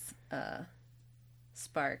there's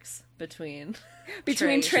sparks between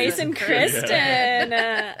Trace and Kristen.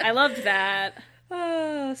 I loved that.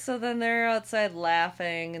 So then they're outside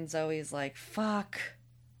laughing, and Zoe's like, fuck.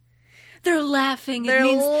 They're laughing. They're it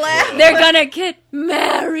means laughing. they're gonna get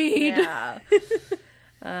married. Yeah.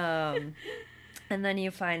 And then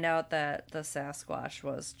you find out that the Sasquatch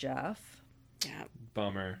was Jeff. Yeah.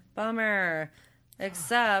 Bummer. Bummer.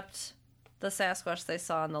 Except the Sasquatch they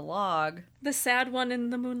saw in the log, The sad one in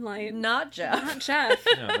the moonlight. not Jeff. Not Jeff.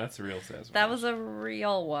 No, that's a real Sasquatch. That was a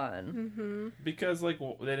real one. Mm-hmm. Because, like,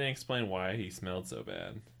 they didn't explain why he smelled so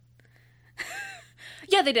bad.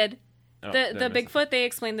 Yeah, they did. Oh, The did I miss Bigfoot, they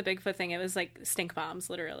explained the Bigfoot thing. It was like stink bombs,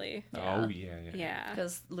 literally. it? Oh, yeah. Yeah.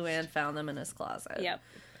 Because Luann found them in his closet. Yep.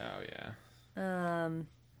 Oh, yeah.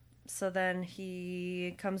 So then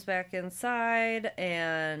he comes back inside,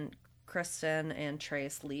 and Kristen and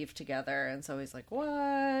Trace leave together, and so he's like, what?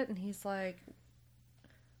 And he's like,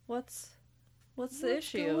 what's the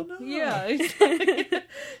issue? going on? Yeah. He's like,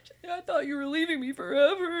 I thought you were leaving me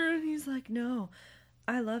forever. And he's like, no,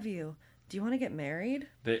 I love you. Do you want to get married?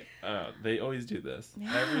 They always do this.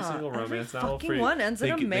 Yeah, Every single every romance novel. fucking one ends in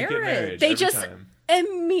a they get marriage. married They every just time.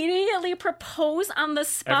 immediately propose on the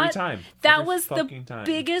spot. Every time. That Every was the fucking time.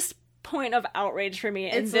 biggest point of outrage for me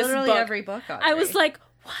in It's this literally book. every book. I was like,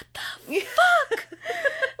 what the fuck?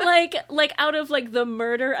 like out of like the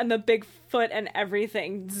murder and the Bigfoot and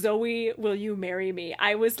everything, Zoe, will you marry me?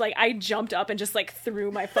 I was like, I jumped up and just like threw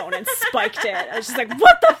my phone and spiked it. I was just like,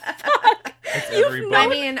 what the fuck? It's every book. I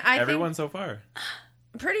mean, I Everyone so far.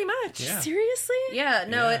 think pretty much. Yeah. Seriously? Yeah,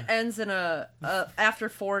 no, Yeah. it ends in a after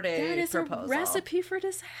 4-day That is proposal. a recipe for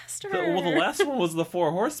disaster. Well, the last one was the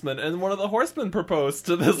Four Horsemen, and one of the horsemen proposed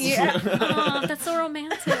to this. Yeah. Oh, that's so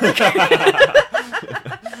romantic.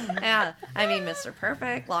 Yeah, I mean, Mr.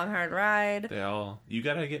 Perfect, Long Hard Ride. You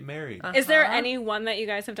gotta get married. Is there any one that you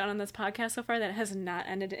guys have done on this podcast so far that has not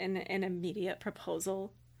ended in an immediate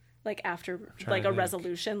proposal? Like after like to a think.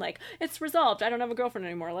 resolution, like it's resolved. I don't have a girlfriend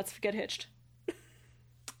anymore. Let's get hitched.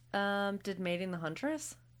 Did Mating the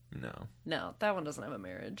Huntress? No. No, that one doesn't have a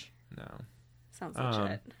marriage. No. Sounds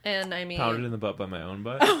legit. And I mean, Pounded in the butt by my own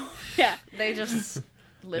butt. Yeah. they just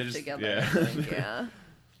live just- together. yeah. I think, yeah.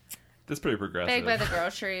 That's pretty progressive. Big by the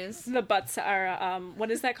groceries. The butts are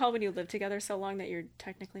what is that called when you live together so long that you're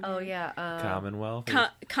technically married? Oh yeah. Commonwealth.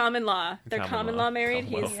 Common law. They're Common common law. law married.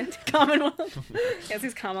 Commonwealth. He's Commonwealth. Yes,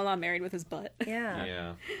 he's common law married with his butt. Yeah.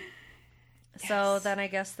 Yeah. So then I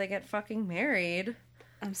guess they get fucking married.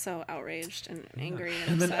 I'm so outraged and angry.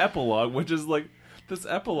 And then upset. epilogue, which is like this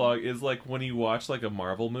epilogue is like when you watch like a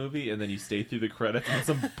Marvel movie and then you stay through the credits and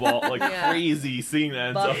some Yeah. crazy scene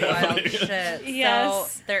ends Buck up wild happening. shit.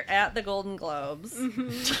 Yes. So they're at the Golden Globes.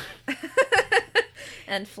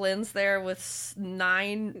 And Flynn's there with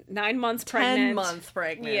 9 months pregnant. 10-month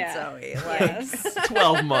pregnant Yeah. Zoe. Like, Yes.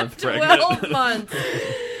 12-month pregnant. 12 months.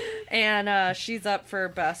 And she's up for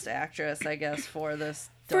Best Actress, I guess, for this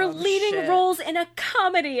For dumb leading shit. roles in a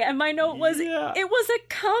comedy, and my note was, Yeah. it was a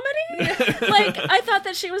comedy? Like, I thought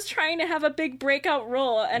that she was trying to have a big breakout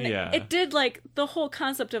role, and Yeah. it did, like, the whole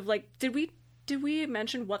concept of, like, did we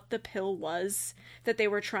mention what the pill was that they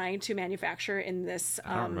were trying to manufacture in this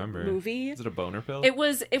I don't remember. movie? Is it a boner pill? It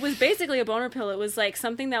was basically a boner pill. It was like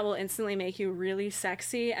something that will instantly make you really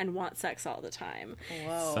sexy and want sex all the time.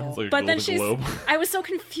 Whoa. Sounds like a But then Golden Globe. I was so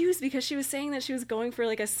confused because she was saying that she was going for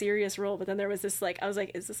like a serious role, but then there was this like, I was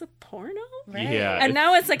like, is this a porno? Right. Yeah. And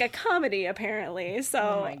now it's like a comedy apparently. So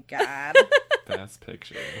Oh my god. Best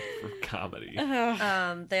Picture for comedy.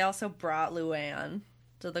 They also brought Luann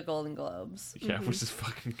to the Golden Globes. Yeah, which is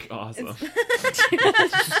fucking awesome.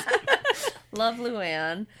 Love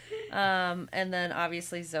Luann. And then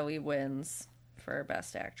obviously Zoe wins for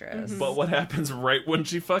Best Actress. But what happens right when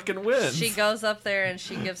she fucking wins? She goes up there and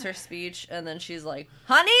she gives her speech, and then she's like,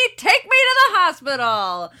 "Honey, take me to the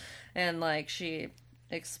hospital!" And like she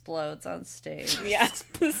explodes on stage. Yes.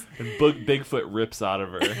 And Bigfoot rips out of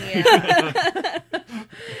her.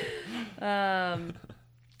 Yeah.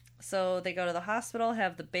 So they go to the hospital,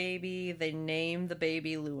 have the baby. They name the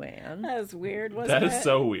baby Luann. That was weird, wasn't That it? is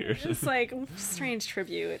so weird. It's like strange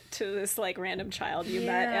tribute to this like random child you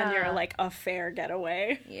met and your like affair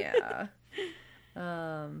getaway. Yeah.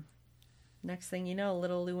 Next thing you know,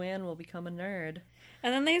 little Luann will become a nerd.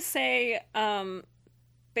 And then they say,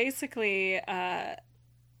 basically,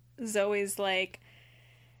 Zoe's like,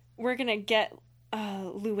 we're gonna get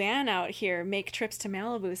Luann out here, make trips to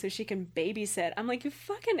Malibu so she can babysit. I'm like, you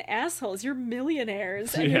fucking assholes, you're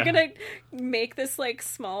millionaires, and you're gonna make this like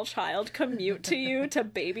small child commute to you to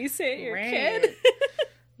babysit your kid.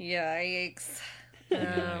 Yikes.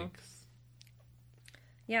 Yikes.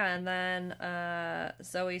 Yeah, and then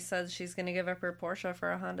Zoe says she's gonna give up her Porsche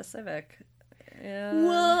for a Honda Civic. Yeah.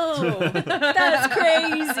 Whoa, that's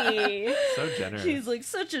crazy. So generous. She's like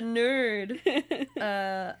such a nerd.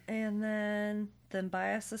 And then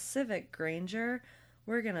buy us a Civic, Granger.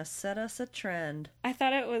 We're gonna set us a trend. I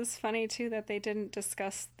thought it was funny too that they didn't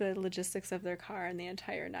discuss the logistics of their car in the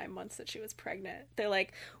entire 9 months that she was pregnant. They're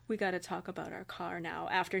like, we got to talk about our car now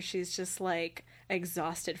after she's just like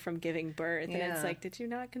exhausted from giving birth. And it's like, did you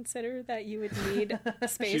not consider that you would need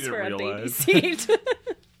space for a baby seat?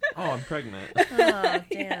 Oh, I'm pregnant. Oh,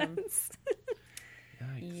 damn. Yes.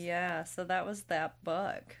 Yeah, so that was that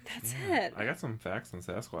book. That's it. I got some facts on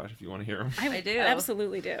Sasquatch if you want to hear them. I do.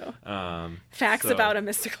 Absolutely do. Facts So- about a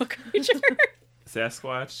mystical creature.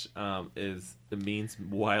 Sasquatch it means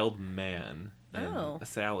wild man. And Oh.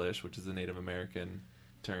 Salish, which is a Native American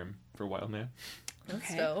term for wild man.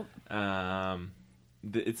 That's Okay. dope.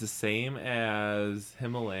 It's the same as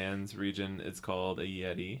Himalayas region. It's called a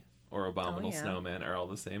Yeti or abominable snowman are all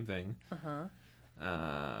the same thing.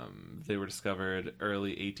 They were discovered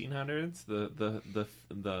early 1800s.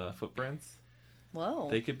 The footprints. Whoa.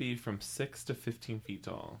 They could be from 6 to 15 feet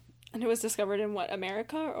tall. And it was discovered in what,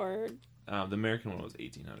 America or? The American one was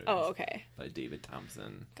 1800s. Oh, okay. By David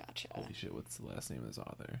Thompson. Gotcha. Holy shit! What's the last name of this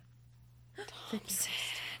author? Thompson.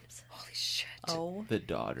 Holy shit. Oh. The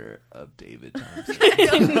daughter of David Thompson.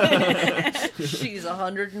 She's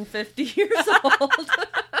 150 years old.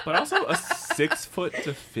 But also a 6 foot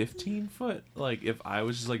to 15 foot. Like if I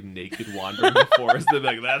was just like naked wandering the forest, they'd be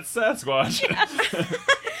like, "That's Sasquatch."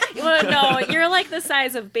 Well, no, you're like the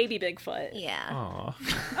size of baby Bigfoot. Yeah. Aw.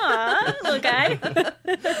 Aw, little guy.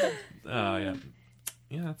 Oh yeah.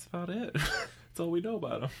 Yeah, that's about it. That's all we know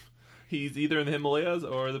about him. He's either in the Himalayas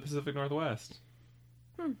or the Pacific Northwest.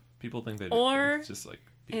 People think they do. Or It's just like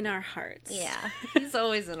in our hearts. Yeah. He's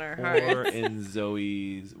always in our or hearts. in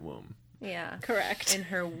Zoe's womb. Yeah. Correct. In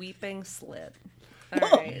her weeping slit. All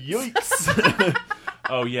right. Yikes!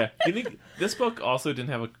 Oh yeah, you think this book also didn't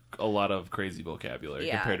have a lot of crazy vocabulary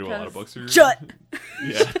compared to a lot of books we read? Jut.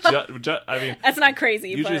 Yeah, jut. I mean, That's not crazy,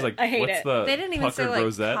 usually it's but like, I hate what's it. the They didn't even say puckered like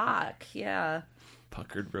rosette? cock. Yeah.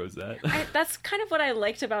 Puckered rosette. That's kind of what I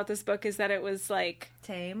liked about this book is that it was like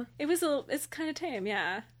Tame. it's kind of tame,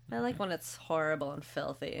 yeah. I like when it's horrible and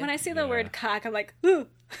filthy. When I see the Yeah. word cock, I'm like, ooh.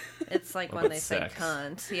 It's like What when about they say sex?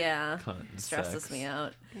 cunt. Yeah. Cunt and Stresses sex. me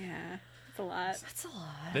out. Yeah, it's a lot. That's a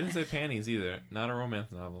lot. They didn't say panties either. Not a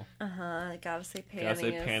romance novel. I gotta say panties,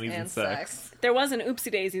 Gotta say panties and sex. There was an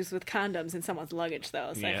oopsie daisies with condoms in someone's luggage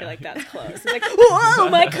though, so I Yeah. feel like that's close. It's like, whoa,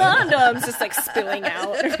 my condoms, just like spilling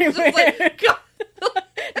out everywhere,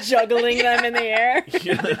 juggling them in the air.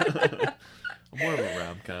 More of a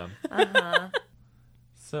rom-com.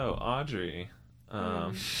 So, Audrey,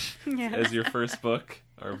 Yeah. as your first book,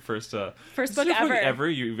 or first First is book this your ever.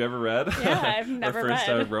 you've ever read? Yeah, I've never or first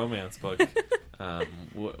read. romance book.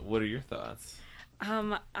 What are your thoughts?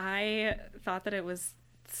 I thought that it was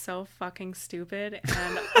so fucking stupid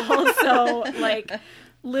and also like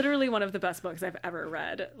literally one of the best books I've ever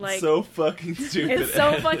read. Like So fucking stupid. it's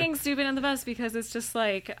so fucking stupid and the best because it's just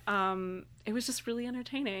like it was just really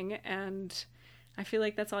entertaining, and I feel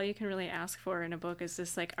like that's all you can really ask for in a book is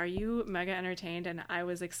just like, are you mega entertained? And I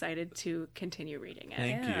was excited to continue reading it.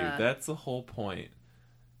 Thank Yeah. you. That's the whole point.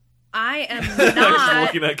 I am I'm just not.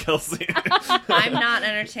 looking at Kelsey. I'm not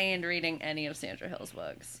entertained reading any of Sandra Hill's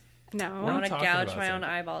books. No, I We're want to talking gouge about my own Sandra.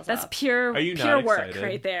 eyeballs that's out. pure Are you pure not work excited?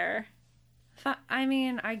 right there. I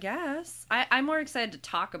mean, I guess. I'm more excited to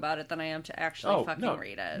talk about it than I am to actually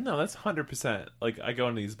read it. No, that's 100%. Like, I go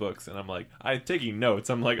into these books and I'm like, I'm taking notes.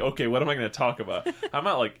 I'm like, okay, what am I going to talk about? I'm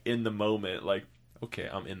not like in the moment, like, okay,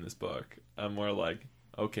 I'm in this book. I'm more like,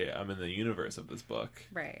 okay, I'm in the universe of this book.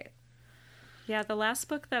 Right. Yeah, the last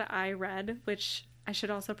book that I read, which I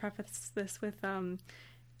should also preface this with,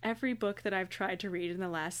 every book that I've tried to read in the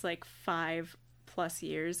last, like, 5+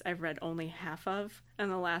 years, I've read only half of.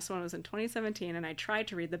 And the last one was in 2017, and I tried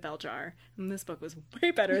to read The Bell Jar. And this book was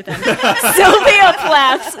way better than Sylvia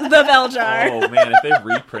Plath's The Bell Jar. Oh, man, if they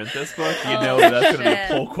reprint this book, you know that's going to be a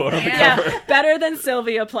pull quote on the cover. Yeah, better than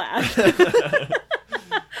Sylvia Plath.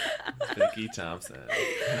 Vicky Thompson.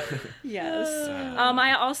 Yes.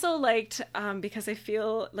 I also liked, because I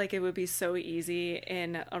feel like it would be so easy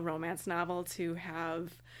in a romance novel to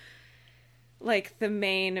have, like, the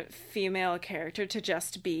main female character to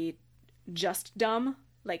just be just dumb.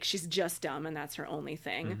 Like, she's just dumb and that's her only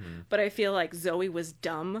thing. Mm-hmm. But I feel like Zoe was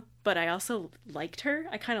dumb, but I also liked her.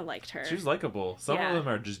 I kind of liked her. She's likable. Some of them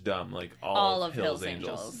are just dumb, like all of Hill's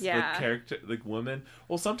Angels. Yeah. The character, like women,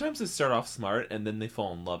 well, sometimes they start off smart and then they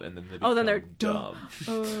fall in love and then they become then they're dumb. It's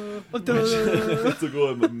like,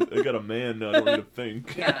 oh, I got a man now, I don't need to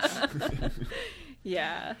think. Yeah.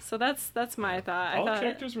 Yeah, so that's my thought. All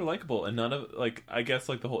characters were likable, and none of, like, I guess,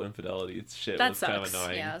 like, the whole infidelity shit that was sucks. kind of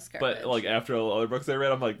annoying. Yeah, it's but, like, after all the other books I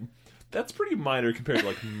read, I'm like, that's pretty minor compared to,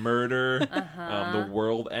 like, murder, the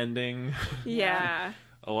world ending. Yeah.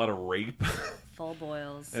 A lot of rape. Full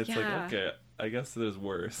boils. It's like, okay, I guess there's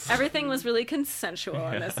worse. Everything was really consensual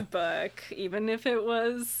in this book, even if it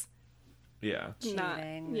was... Yeah.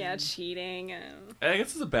 Cheating. I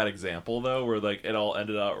guess it's a bad example, though, where, like, it all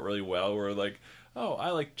ended out really well, where, like, oh, I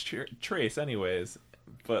like Trace anyways.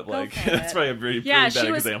 But, like, that's probably a really bad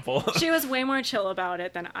example. She was way more chill about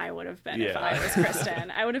it than I would have been if I was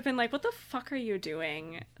Kristen. I would have been like, what the fuck are you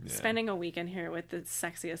doing? Yeah. Spending a weekend here with the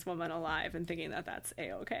sexiest woman alive and thinking that that's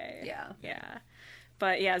A-okay. Yeah. Yeah.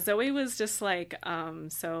 But, yeah, Zoe was just, like,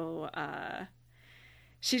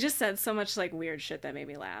 she just said so much, like, weird shit that made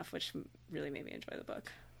me laugh, which really made me enjoy the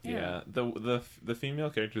book. Yeah. The female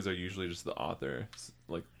characters are usually just the author's,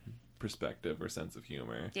 like, perspective or sense of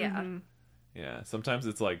humor. Yeah. Mm-hmm. Yeah. Sometimes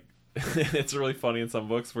it's, like, it's really funny in some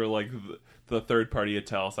books where, like, the third-party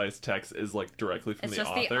italicized text is, like, directly from the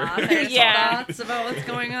author. It's just the author's thoughts about what's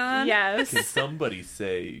going on. Yes. Can somebody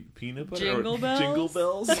say peanut butter Jingle or bells? Jingle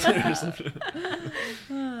bells?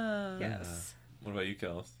 Yes. What about you,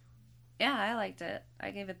 Kels? Yeah, I liked it. I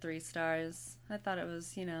gave it 3 stars. I thought it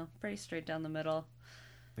was, pretty straight down the middle.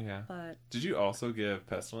 Yeah. But did you also give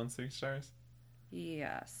Pestilence 3 stars?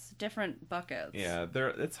 Yes. Different buckets. Yeah,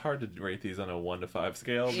 it's hard to rate these on a 1 to 5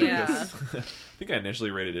 scale because Yeah. I think I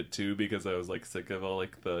initially rated it 2 because I was, like, sick of all,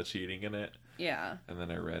 like, the cheating in it. Yeah. And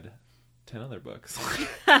then I read 10 other books.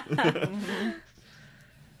 Mm-hmm.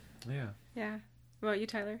 Yeah. Yeah. What about you,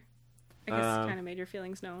 Tyler? I guess kind of made your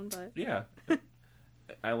feelings known, but yeah.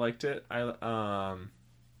 I liked it.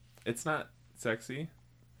 It's not sexy.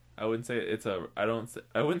 I wouldn't say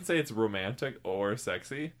I wouldn't say it's romantic or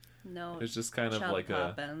sexy. No. It's just kind of like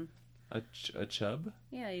poppin'. a chub.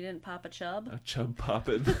 Yeah, you didn't pop a chub. A chub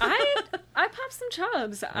poppin'. I popped some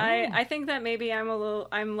chubs. I think that maybe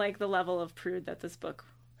I'm like the level of prude that this book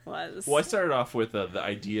was. Well, I started off with the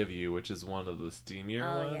Idea of You, which is one of the steamier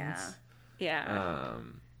ones. Yeah.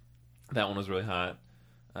 That one was really hot.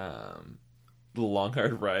 The Long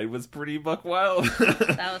Hard Ride was pretty buck wild.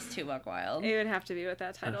 That was too buck wild. It would have to be with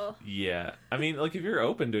that title. Yeah. I mean, like, if you're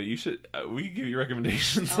open to it, you should... we can give you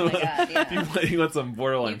recommendations. Oh my god, yeah. If you want some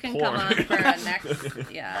borderline porn. You can come on for a next...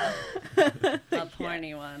 Yeah. A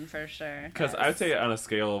porny one, for sure. Because I would say on a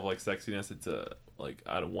scale of, like, sexiness, it's a... Like,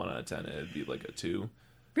 out of 1 out of 10, it'd be, like, a 2.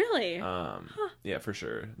 Really? Yeah, for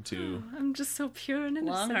sure. 2. I'm just so pure and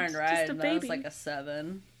innocent. Long Hard Ride, just a baby. that was like a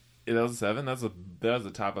 7. Yeah, that was a 7? That was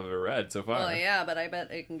the top I've ever read so far. Oh, yeah, but I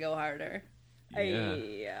bet it can go harder.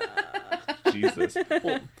 Yeah. Jesus.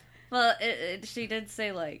 Well, she did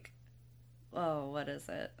say, like, oh, what is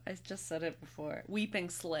it? I just said it before.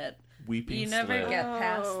 Weeping Slit. You never get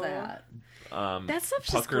past that. That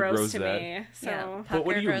stuff's just gross rosette. to me. So. Yeah, but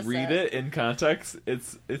when you rosette. read it in context,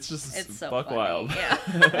 it's so buck funny. wild.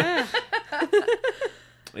 Yeah.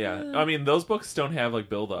 Yeah. I mean, those books don't have, like,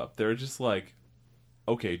 build up. They're just like,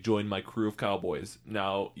 okay, join my crew of cowboys.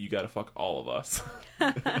 Now you gotta fuck all of us.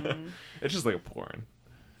 It's just like a porn.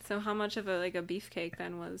 So how much of a beefcake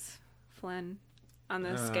then was Flynn on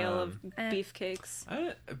the scale of beefcakes?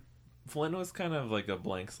 Flynn was kind of like a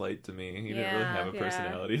blank slate to me. He didn't really Yeah. have a Yeah.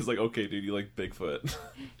 personality. He's like, okay, dude, you like Bigfoot.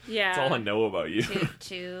 Yeah. That's all I know about you.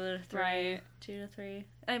 Two to three. Right. 2 to 3.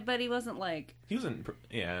 But he wasn't like He was in,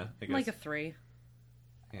 yeah, I guess. like a 3.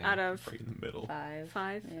 yeah, out of- right in the middle. 5.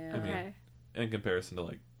 5? Yeah. I mean, Okay. In comparison to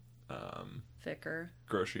like, Thicker.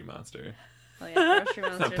 Grocery Monster. Oh yeah, Grocery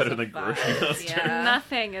Monster's not better a than 5. Grocery Monster. Yeah.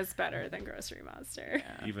 Nothing is better than Grocery Monster.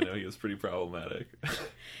 Even though he was pretty problematic.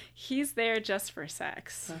 He's there just for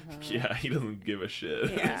sex. Yeah, he doesn't give a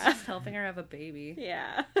shit. He's Yeah. just helping her have a baby.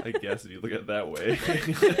 Yeah. I guess if you look at it that way.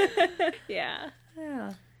 Yeah.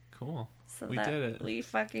 Yeah. Cool. So We that- did it. We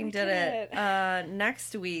fucking did did it. it.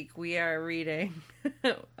 Next week we are reading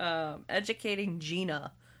Educating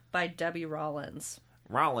Gina by Debbie Rollins.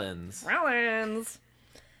 Rollins. Rollins!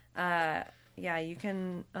 Yeah, you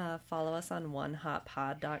can follow us on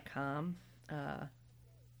onehotpod.com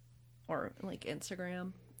or like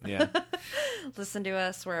Instagram. Yeah. Listen to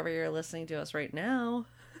us wherever you're listening to us right now.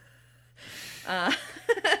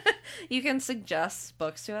 You can suggest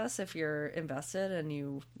books to us if you're invested and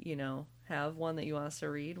you know have one that you want us to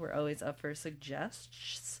read. We're always up for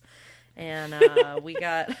suggestions. And we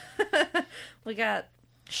got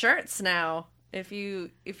shirts now. If you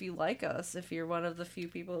like us, if you're one of the few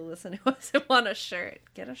people who listen to us and want a shirt,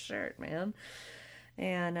 get a shirt, man.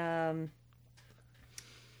 And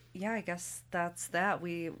yeah, I guess that's that.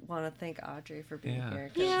 We want to thank Audrey for being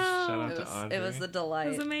here. 'Cause Yeah. Shout out It to was, Audrey. it was the It delight.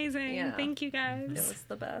 was amazing. Yeah. Thank you guys. It was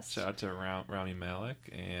the best. Shout out to Rami Malek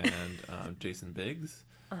and Jason Biggs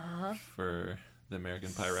for the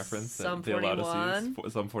American Pie reference Sum that they allowed us to 41.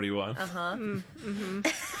 use. Sum 41.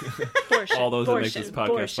 Portion. All those that make this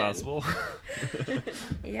Portion. podcast possible.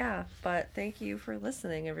 Yeah, but thank you for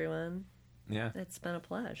listening, everyone. Yeah. It's been a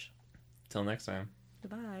pleasure. Till next time.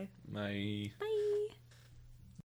 Goodbye. Bye. Bye.